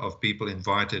number of people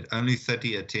invited. Only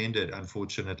 30 attended,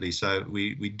 unfortunately. So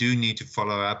we do need to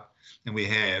follow up, and we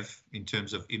have, in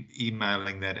terms of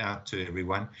emailing that out to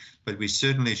everyone, but we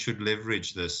certainly should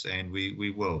leverage this, and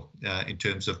we will in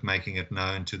terms of making it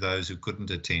known to those who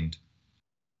couldn't attend.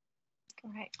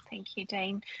 Great, thank you,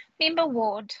 Dean. Member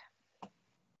Ward.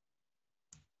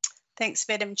 Thanks,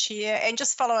 Madam Chair. And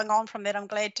just following on from that, I'm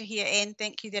glad to hear, Anne,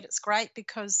 thank you, that it's great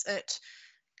because it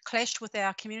clashed with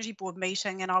our community board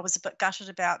meeting and I was a bit gutted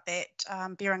about that,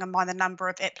 bearing in mind the number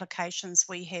of applications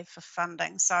we have for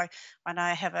funding. So I know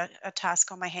I have a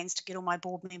task on my hands to get all my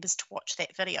board members to watch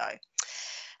that video.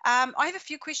 I have a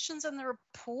few questions in the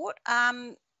report.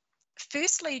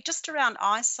 Firstly, just around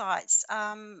eyesights,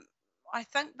 I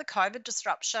think the COVID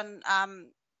disruption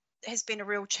has been a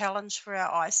real challenge for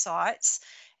our eyesights.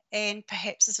 And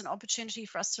perhaps it's an opportunity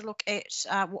for us to look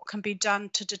at what can be done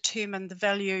to determine the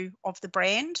value of the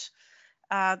brand.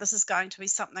 This is going to be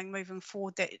something moving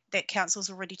forward that Council's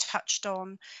already touched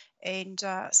on, and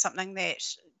something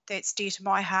that's dear to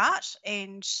my heart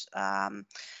and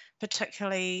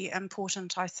particularly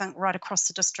important, I think, right across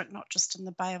the district, not just in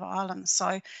the Bay of Islands.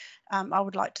 So I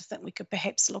would like to think we could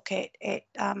perhaps look at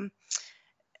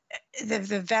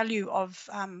the value of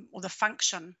or the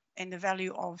function and the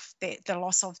value of the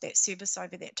loss of that service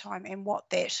over that time, and what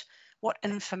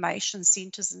information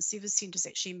centres and service centres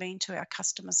actually mean to our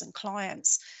customers and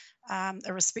clients,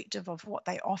 irrespective of what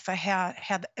they offer, how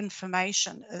the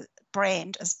information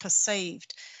brand is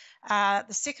perceived. The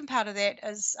second part of that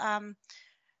is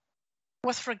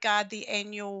with regard the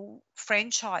annual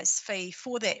franchise fee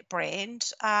for that brand.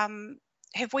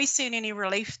 Have we seen any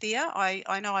relief there?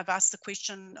 I know I've asked the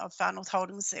question of Far North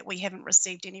Holdings that we haven't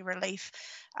received any relief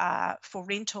for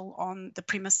rental on the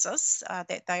premises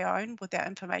that they own with our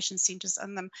information centres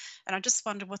in them. And I just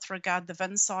wonder, with regard the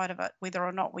VIN side of it, whether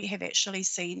or not we have actually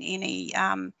seen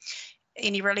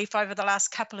any relief over the last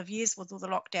couple of years with all the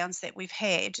lockdowns that we've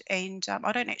had. And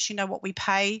I don't actually know what we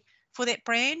pay for that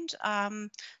brand.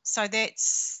 So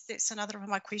that's another of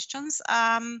my questions.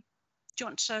 Do you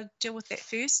want to deal with that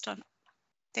first?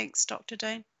 Thanks, Dr.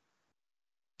 Dean.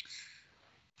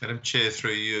 Madam Chair,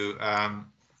 through you,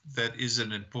 that is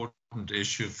an important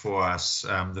issue for us,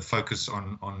 the focus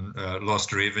on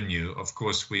lost revenue. Of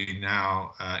course, we're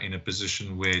now in a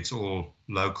position where it's all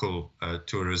local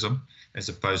tourism as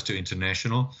opposed to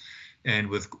international. And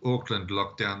with Auckland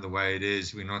locked down the way it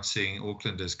is, we're not seeing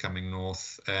Aucklanders coming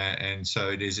north, and so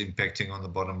it is impacting on the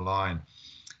bottom line.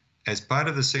 As part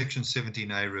of the Section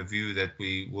 17A review that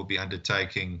we will be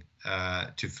undertaking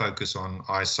to focus on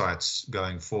eyesights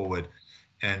going forward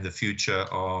and the future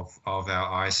of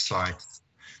our eyesight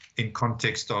in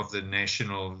context of the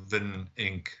National VIN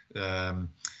Inc.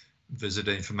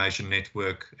 Visitor Information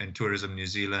Network and Tourism New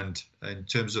Zealand, in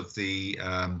terms of the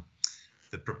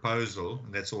proposal,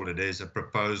 and that's all it is, a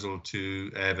proposal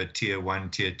to have a Tier 1,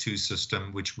 Tier 2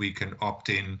 system, which we can opt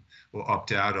in or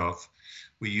opt out of.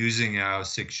 We're using our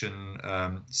Section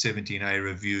 17A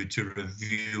review to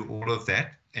review all of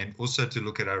that and also to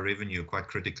look at our revenue quite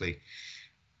critically.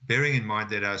 Bearing in mind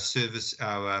that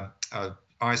our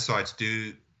eyesights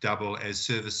do double as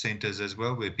service centres as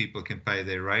well, where people can pay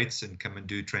their rates and come and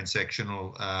do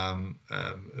transactional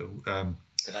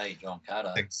G'day, John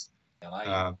Carter. Thanks.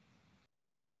 Hello.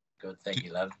 Good, thank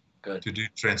you, love. Good. To do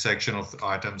transactional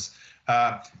items.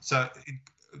 So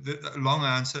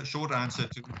the short answer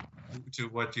to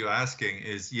what you're asking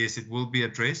is yes, it will be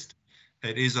addressed.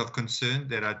 It is of concern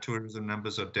that our tourism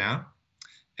numbers are down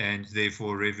and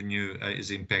therefore revenue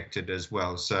is impacted as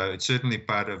well. So it's certainly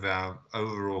part of our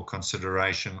overall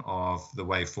consideration of the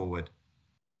way forward.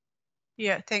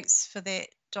 Yeah, thanks for that,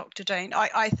 Dr. Dean.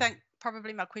 I think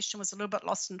probably my question was a little bit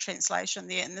lost in translation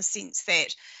there, in the sense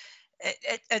that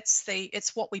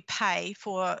it's what we pay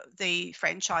for the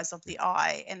franchise of the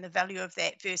eye and the value of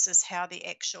that versus how the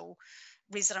actual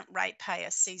resident ratepayer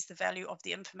sees the value of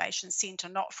the information centre,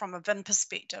 not from a VIN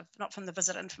perspective, not from the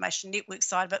Visitor Information Network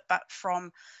side of it, but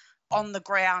from on the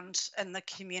ground in the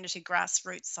community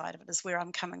grassroots side of it is where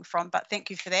I'm coming from. But thank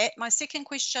you for that. My second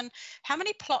question, how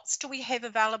many plots do we have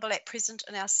available at present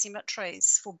in our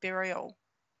cemeteries for burial?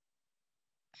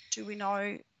 Do we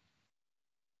know?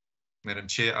 Madam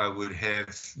Chair, I would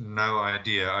have no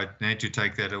idea. I'd need to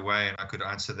take that away, and I could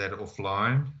answer that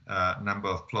offline. Number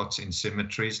of plots in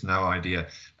cemeteries, no idea.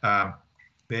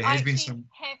 There has been some.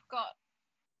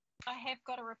 I have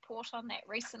got a report on that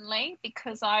recently,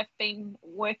 because I've been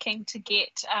working to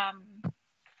get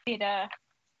better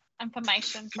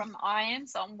information from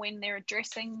IAMS on when they're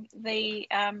addressing the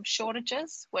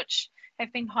shortages, which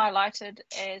have been highlighted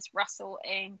as Russell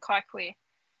and Kaikohe.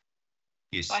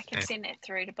 Yes. So I can send that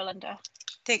through to Belinda.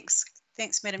 Thanks,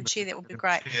 Madam Chair. That would be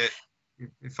great. Chair,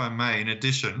 if I may, in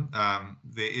addition,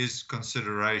 there is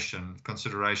consideration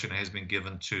has been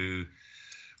given to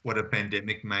what a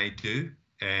pandemic may do,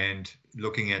 and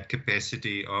looking at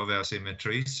capacity of our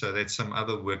cemeteries. So that's some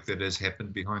other work that has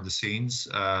happened behind the scenes.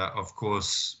 Of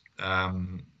course,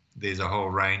 there's a whole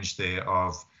range there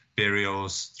of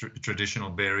burials, traditional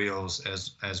burials,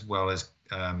 as well as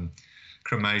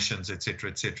cremations,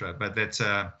 etc. But that's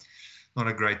not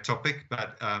a great topic,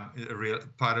 but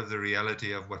part of the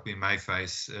reality of what we may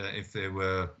face if there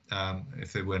were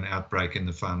an outbreak in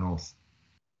the far north.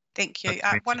 Thank you.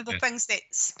 One of the things that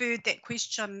spurred that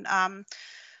question,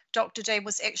 Dr. D,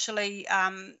 was actually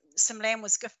some land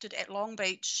was gifted at Long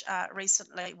Beach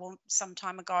recently, well, some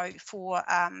time ago, for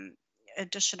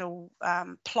additional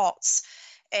plots,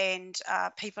 and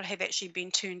people have actually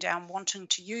been turned down wanting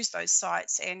to use those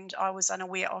sites, and I was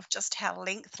unaware of just how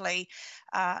lengthy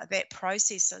that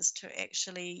process is to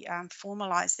actually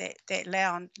formalise that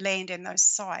land and those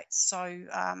sites. So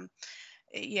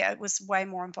yeah, it was way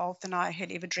more involved than I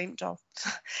had ever dreamt of.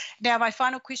 Now, my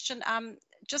final question,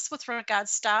 just with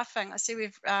regards staffing, I see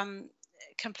we've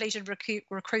completed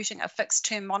recruiting a fixed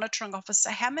term monitoring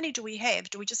officer. How many do we have?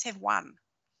 Do we just have one?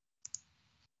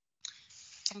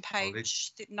 On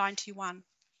page 91.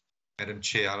 Madam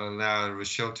Chair, I'll allow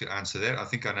Rochelle to answer that. I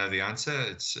think I know the answer.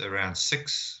 It's around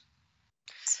 6.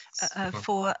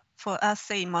 For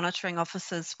RC monitoring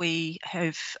officers, we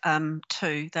have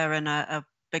 2. They're in a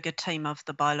bigger team of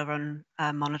the Bailaran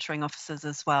monitoring officers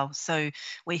as well. So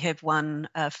we have one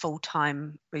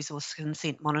full-time resource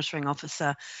consent monitoring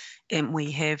officer, and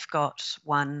we have got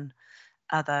one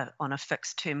other on a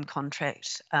fixed term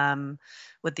contract.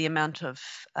 With the amount of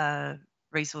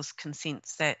resource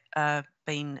consents that are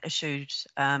being issued,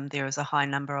 there is a high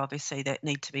number obviously that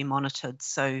need to be monitored.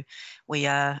 So we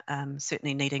are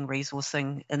certainly needing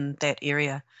resourcing in that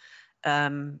area.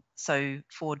 So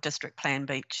for district plan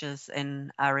breaches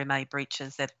and RMA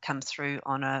breaches that come through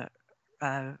on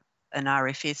an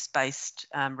RFS based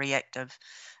reactive,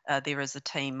 there is a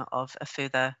team of a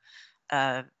further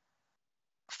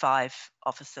 5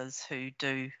 officers who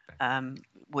do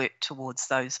work towards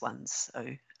those ones. So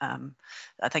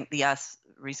I think the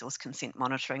resource consent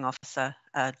monitoring officer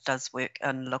does work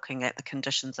in looking at the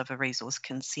conditions of a resource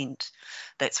consent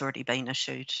that's already been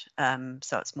issued.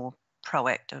 So it's more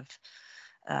proactive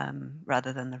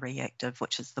rather than the reactive,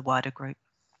 which is the wider group.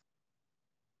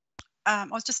 I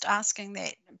was just asking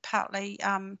that partly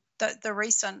the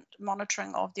recent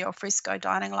monitoring of the alfresco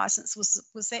dining licence,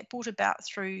 was that brought about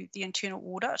through the internal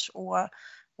audit, or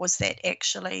was that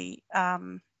actually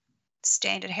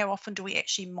standard? How often do we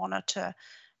actually monitor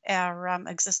our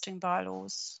existing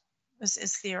bylaws?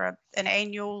 Is there an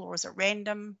annual, or is it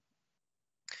random?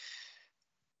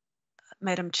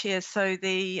 Madam Chair, so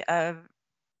the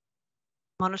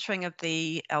monitoring of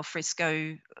the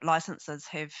alfresco licences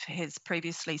has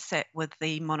previously sat with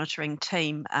the monitoring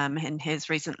team and has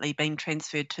recently been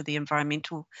transferred to the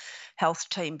environmental health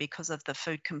team because of the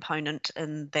food component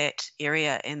in that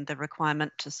area and the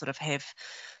requirement to sort of have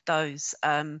those.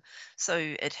 So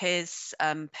it has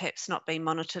perhaps not been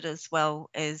monitored as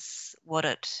well as what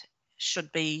it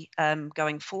should be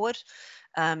going forward.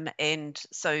 And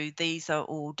so these are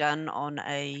all done on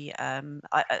a,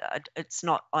 it's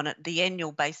not on the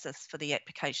annual basis for the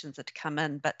applications that come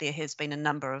in, but there has been a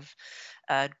number of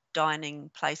dining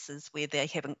places where they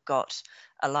haven't got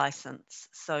a licence.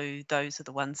 So those are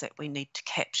the ones that we need to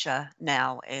capture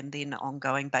now, and then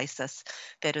ongoing basis.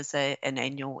 That is an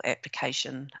annual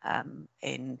application,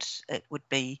 and it would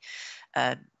be,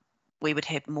 we would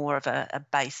have more of a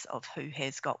base of who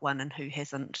has got one and who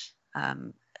hasn't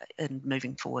in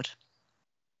moving forward.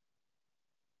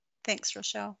 Thanks,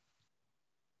 Rochelle.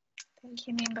 Thank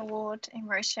you, Member Ward and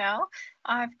Rochelle.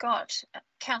 I've got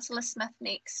Councillor Smith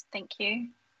next. Thank you.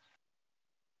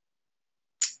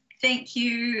 Thank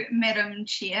you, Madam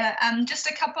Chair. Just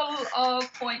a couple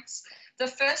of points. The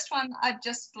first one, I'd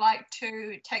just like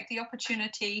to take the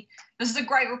opportunity. This is a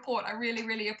great report. I really,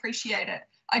 really appreciate it.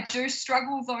 I do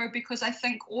struggle though, because I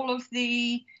think all of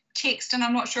the text, and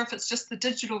I'm not sure if it's just the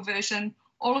digital version,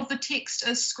 all of the text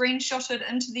is screenshotted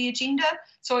into the agenda.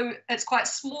 So it's quite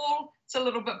small, it's a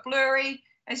little bit blurry.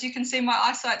 As you can see, my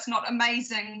eyesight's not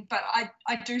amazing, but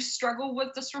I do struggle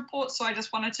with this report, so I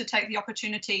just wanted to take the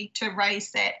opportunity to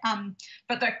raise that.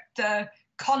 But the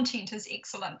content is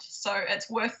excellent, so it's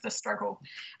worth the struggle.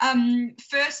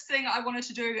 First thing I wanted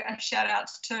to do a shout out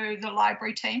to the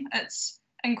library team. It's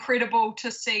incredible to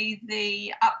see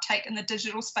the uptake in the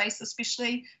digital space,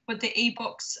 especially with the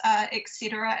ebooks,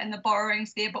 etc., and the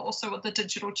borrowings there, but also with the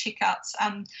digital checkouts.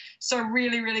 So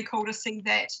really, really cool to see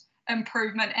that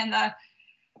improvement and the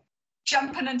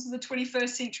jumping into the 21st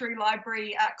century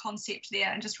library concept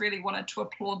there, and just really wanted to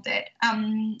applaud that.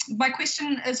 My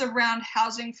question is around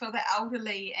housing for the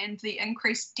elderly and the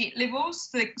increased debt levels.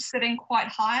 They're sitting quite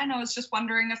high, and I was just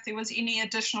wondering if there was any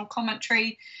additional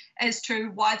commentary as to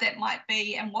why that might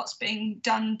be and what's being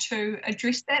done to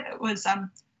address that. It was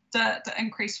the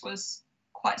increase was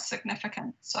quite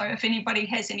significant. So if anybody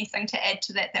has anything to add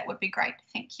to that, that would be great.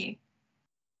 Thank you.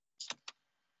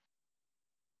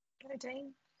 Go,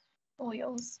 Dean. All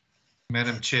yours.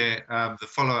 Madam Chair, the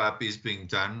follow-up is being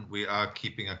done. We are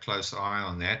keeping a close eye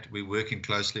on that. We're working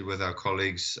closely with our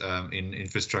colleagues in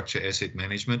infrastructure asset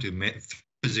management who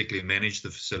physically manage the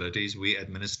facilities. We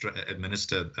administer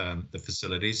the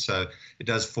facilities. So it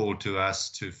does fall to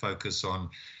us to focus on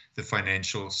the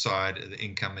financial side, the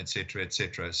income, etc.,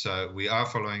 etc. So we are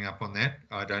following up on that.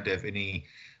 I don't have any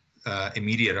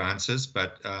immediate answers,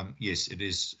 but yes, it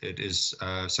is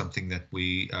something that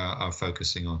we are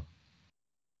focusing on.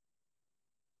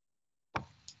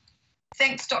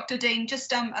 Thanks, Dr. Dean.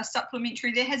 Just a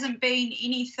supplementary, there hasn't been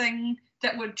anything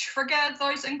that would trigger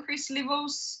those increased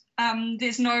levels.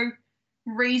 There's no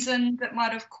reason that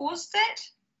might have caused that?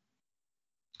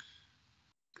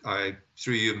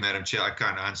 Through you, Madam Chair, I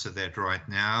can't answer that right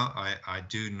now. I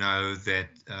do know that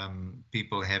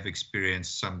people have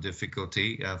experienced some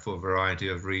difficulty for a variety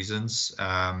of reasons,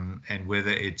 and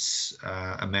whether it's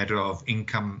a matter of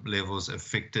income levels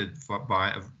affected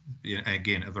by,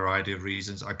 again, a variety of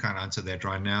reasons, I can't answer that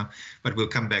right now, but we'll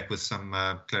come back with some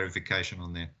clarification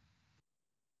on that.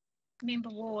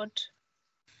 Member Ward.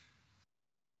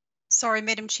 Sorry,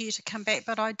 Madam Chair, to come back,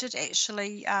 but I did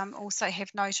actually also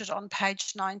have noted on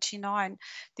page 99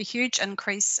 the huge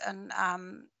increase in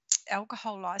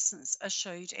alcohol licence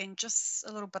issued, and just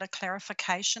a little bit of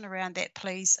clarification around that,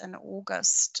 please, in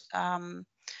August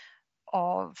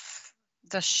of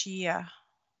this year.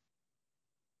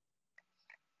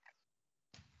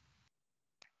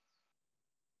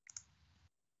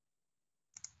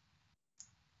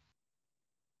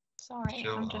 Sorry,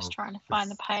 Michelle, I'm just trying to find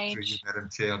the page. Through you, Madam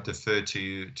Chair, I'll defer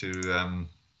to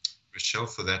Michelle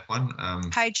for that one.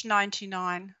 Page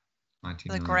 99,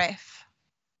 99. the graph.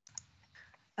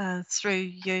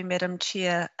 Through you, Madam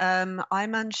Chair, I'm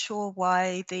unsure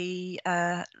why the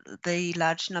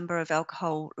large number of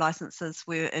alcohol licences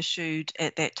were issued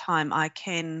at that time. I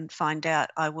can find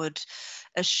out. I would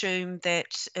assume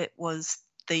that it was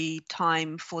the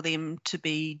time for them to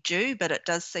be due, but it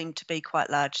does seem to be quite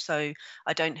large. So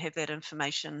I don't have that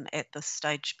information at this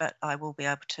stage, but I will be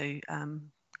able to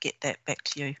get that back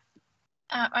to you.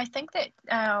 I think that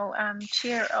our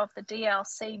chair of the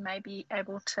DLC may be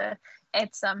able to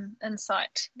add some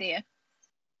insight there.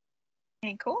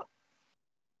 In court.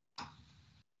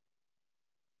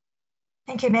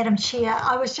 Thank you, Madam Chair.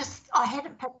 I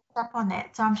hadn't picked up on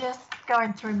that, so I'm just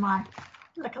going through my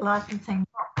liquor licensing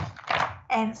book,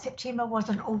 and September was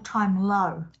an all-time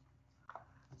low.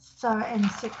 So in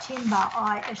September,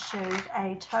 I issued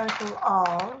a total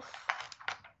of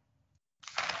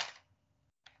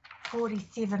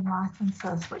 47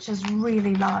 licenses, which is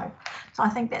really low. So I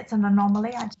think that's an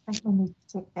anomaly. I just think we need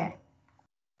to check that.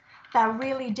 They're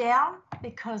really down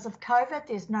because of COVID.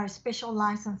 There's no special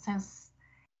licenses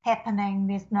happening.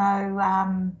 There's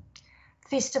no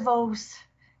festivals,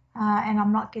 and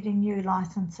I'm not getting new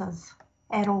licenses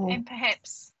at all. And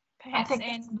perhaps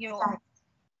in your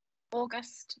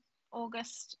August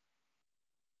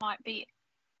might be,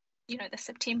 the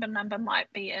September number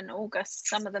might be in August.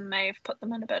 Some of them may have put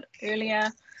them in a bit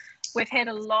earlier. We've had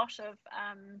a lot of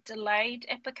delayed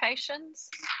applications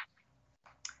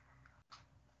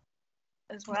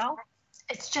as well.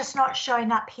 It's just not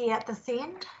showing up here at this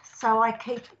end. So I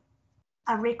keep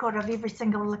a record of every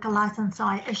single liquor license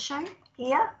I issue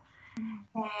here.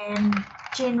 And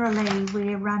generally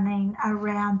we're running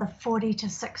around the 40 to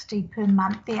 60 per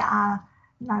month. There are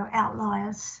no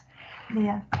outliers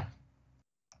there.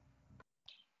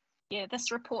 Yeah,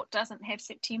 this report doesn't have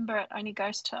September, it only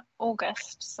goes to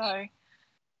August, so. I've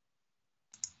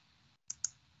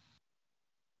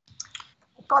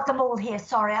got them all here,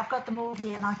 sorry, I've got them all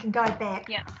here and I can go back.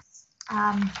 Yeah.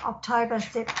 October,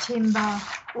 September,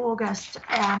 August,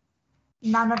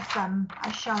 none of them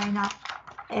are showing up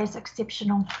as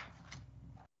exceptional.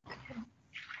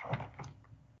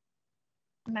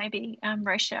 Maybe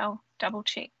Rochelle, double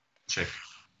check. Check.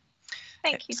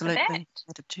 Thank you for that.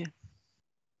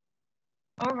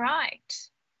 All right.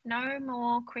 No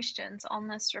more questions on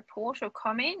this report or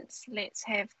comments. Let's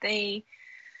have the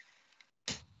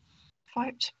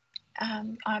vote.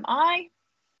 I'm aye.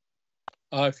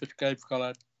 Aye for Gabe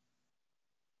Collard.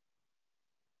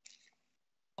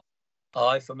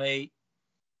 Aye for me.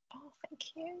 Oh, thank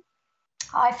you.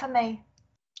 Aye for me.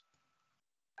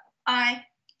 Aye.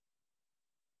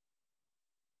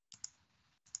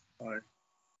 Aye.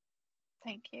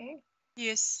 Thank you.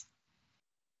 Yes.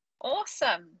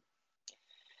 Awesome.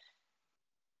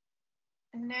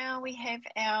 And now we have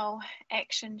our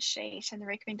action sheet and the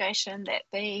recommendation that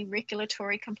the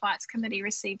Regulatory Compliance Committee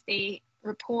receive the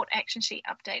report action sheet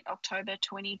update October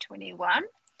 2021.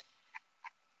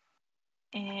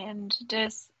 And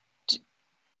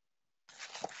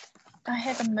I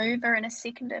have a mover and a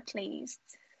seconder, please?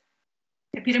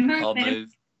 Happy to move. I'll move.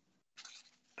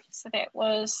 So that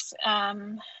was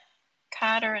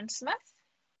Carter and Smith,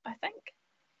 I think.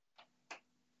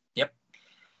 Yep.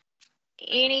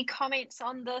 Any comments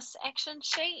on this action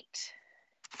sheet,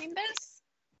 members?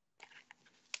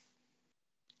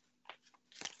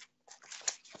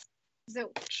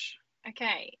 Zilch.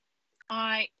 Okay.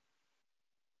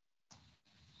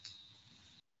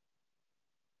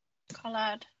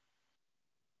 Collard.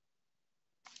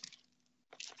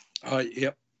 Aye,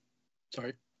 yep.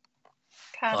 Sorry.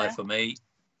 Carter. Aye for me.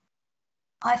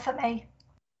 Aye for me.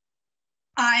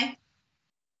 Aye.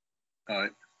 Aye.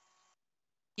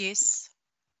 Yes.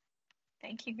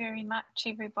 Thank you very much,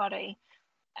 everybody.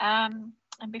 And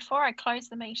before I close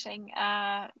the meeting,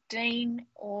 Dean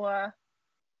or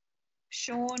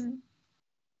Sean,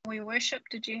 or your worship,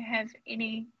 did you have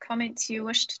any comments you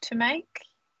wished to make?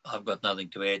 I've got nothing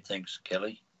to add. Thanks,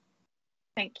 Kelly.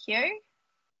 Thank you.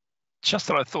 Just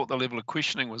that I thought the level of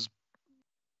questioning was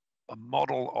a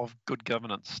model of good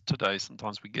governance today.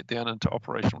 Sometimes we get down into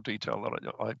operational detail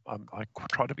that I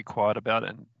try to be quiet about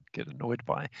and get annoyed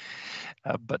by.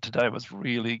 But today was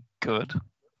really good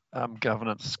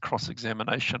governance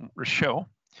cross-examination. Rochelle,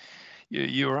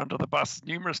 you were under the bus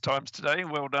numerous times today.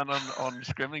 Well done on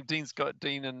scrambling.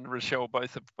 Dean and Rochelle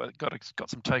both have got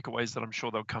some takeaways that I'm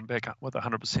sure they'll come back with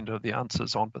 100% of the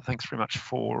answers on. But thanks very much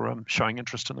for showing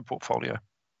interest in the portfolio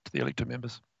to the elected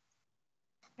members.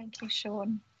 Thank you,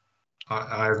 Sean.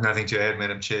 I have nothing to add,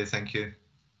 Madam Chair. Thank you.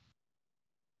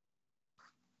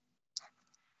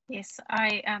 Yes,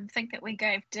 I think that we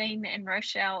gave Dean and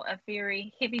Rochelle a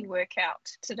very heavy workout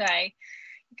today.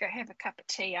 Go have a cup of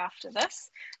tea after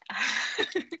this.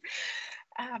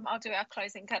 I'll do our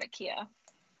closing karakia.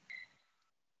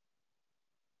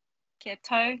 Kia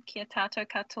tau, kia tātou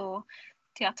katoa,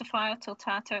 te atawhai o tō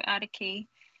tātou ariki,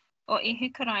 o e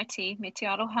hukaraiti me te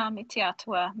aroha me te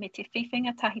atua, me te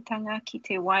whiwhinga tahitanga ki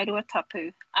te wairua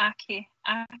tapu, ake,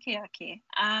 ake, ake,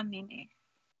 āmene.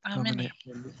 Āmene.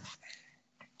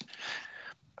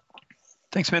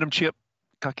 Thanks, Madam Chair.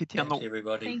 Ka kite anō. Thanks,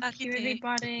 everybody. Thank you,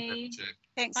 everybody.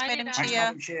 Thanks, Bye, Madam Nina. Chair. Thanks,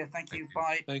 Madam Chair. Thank you.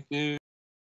 Bye. Thank you.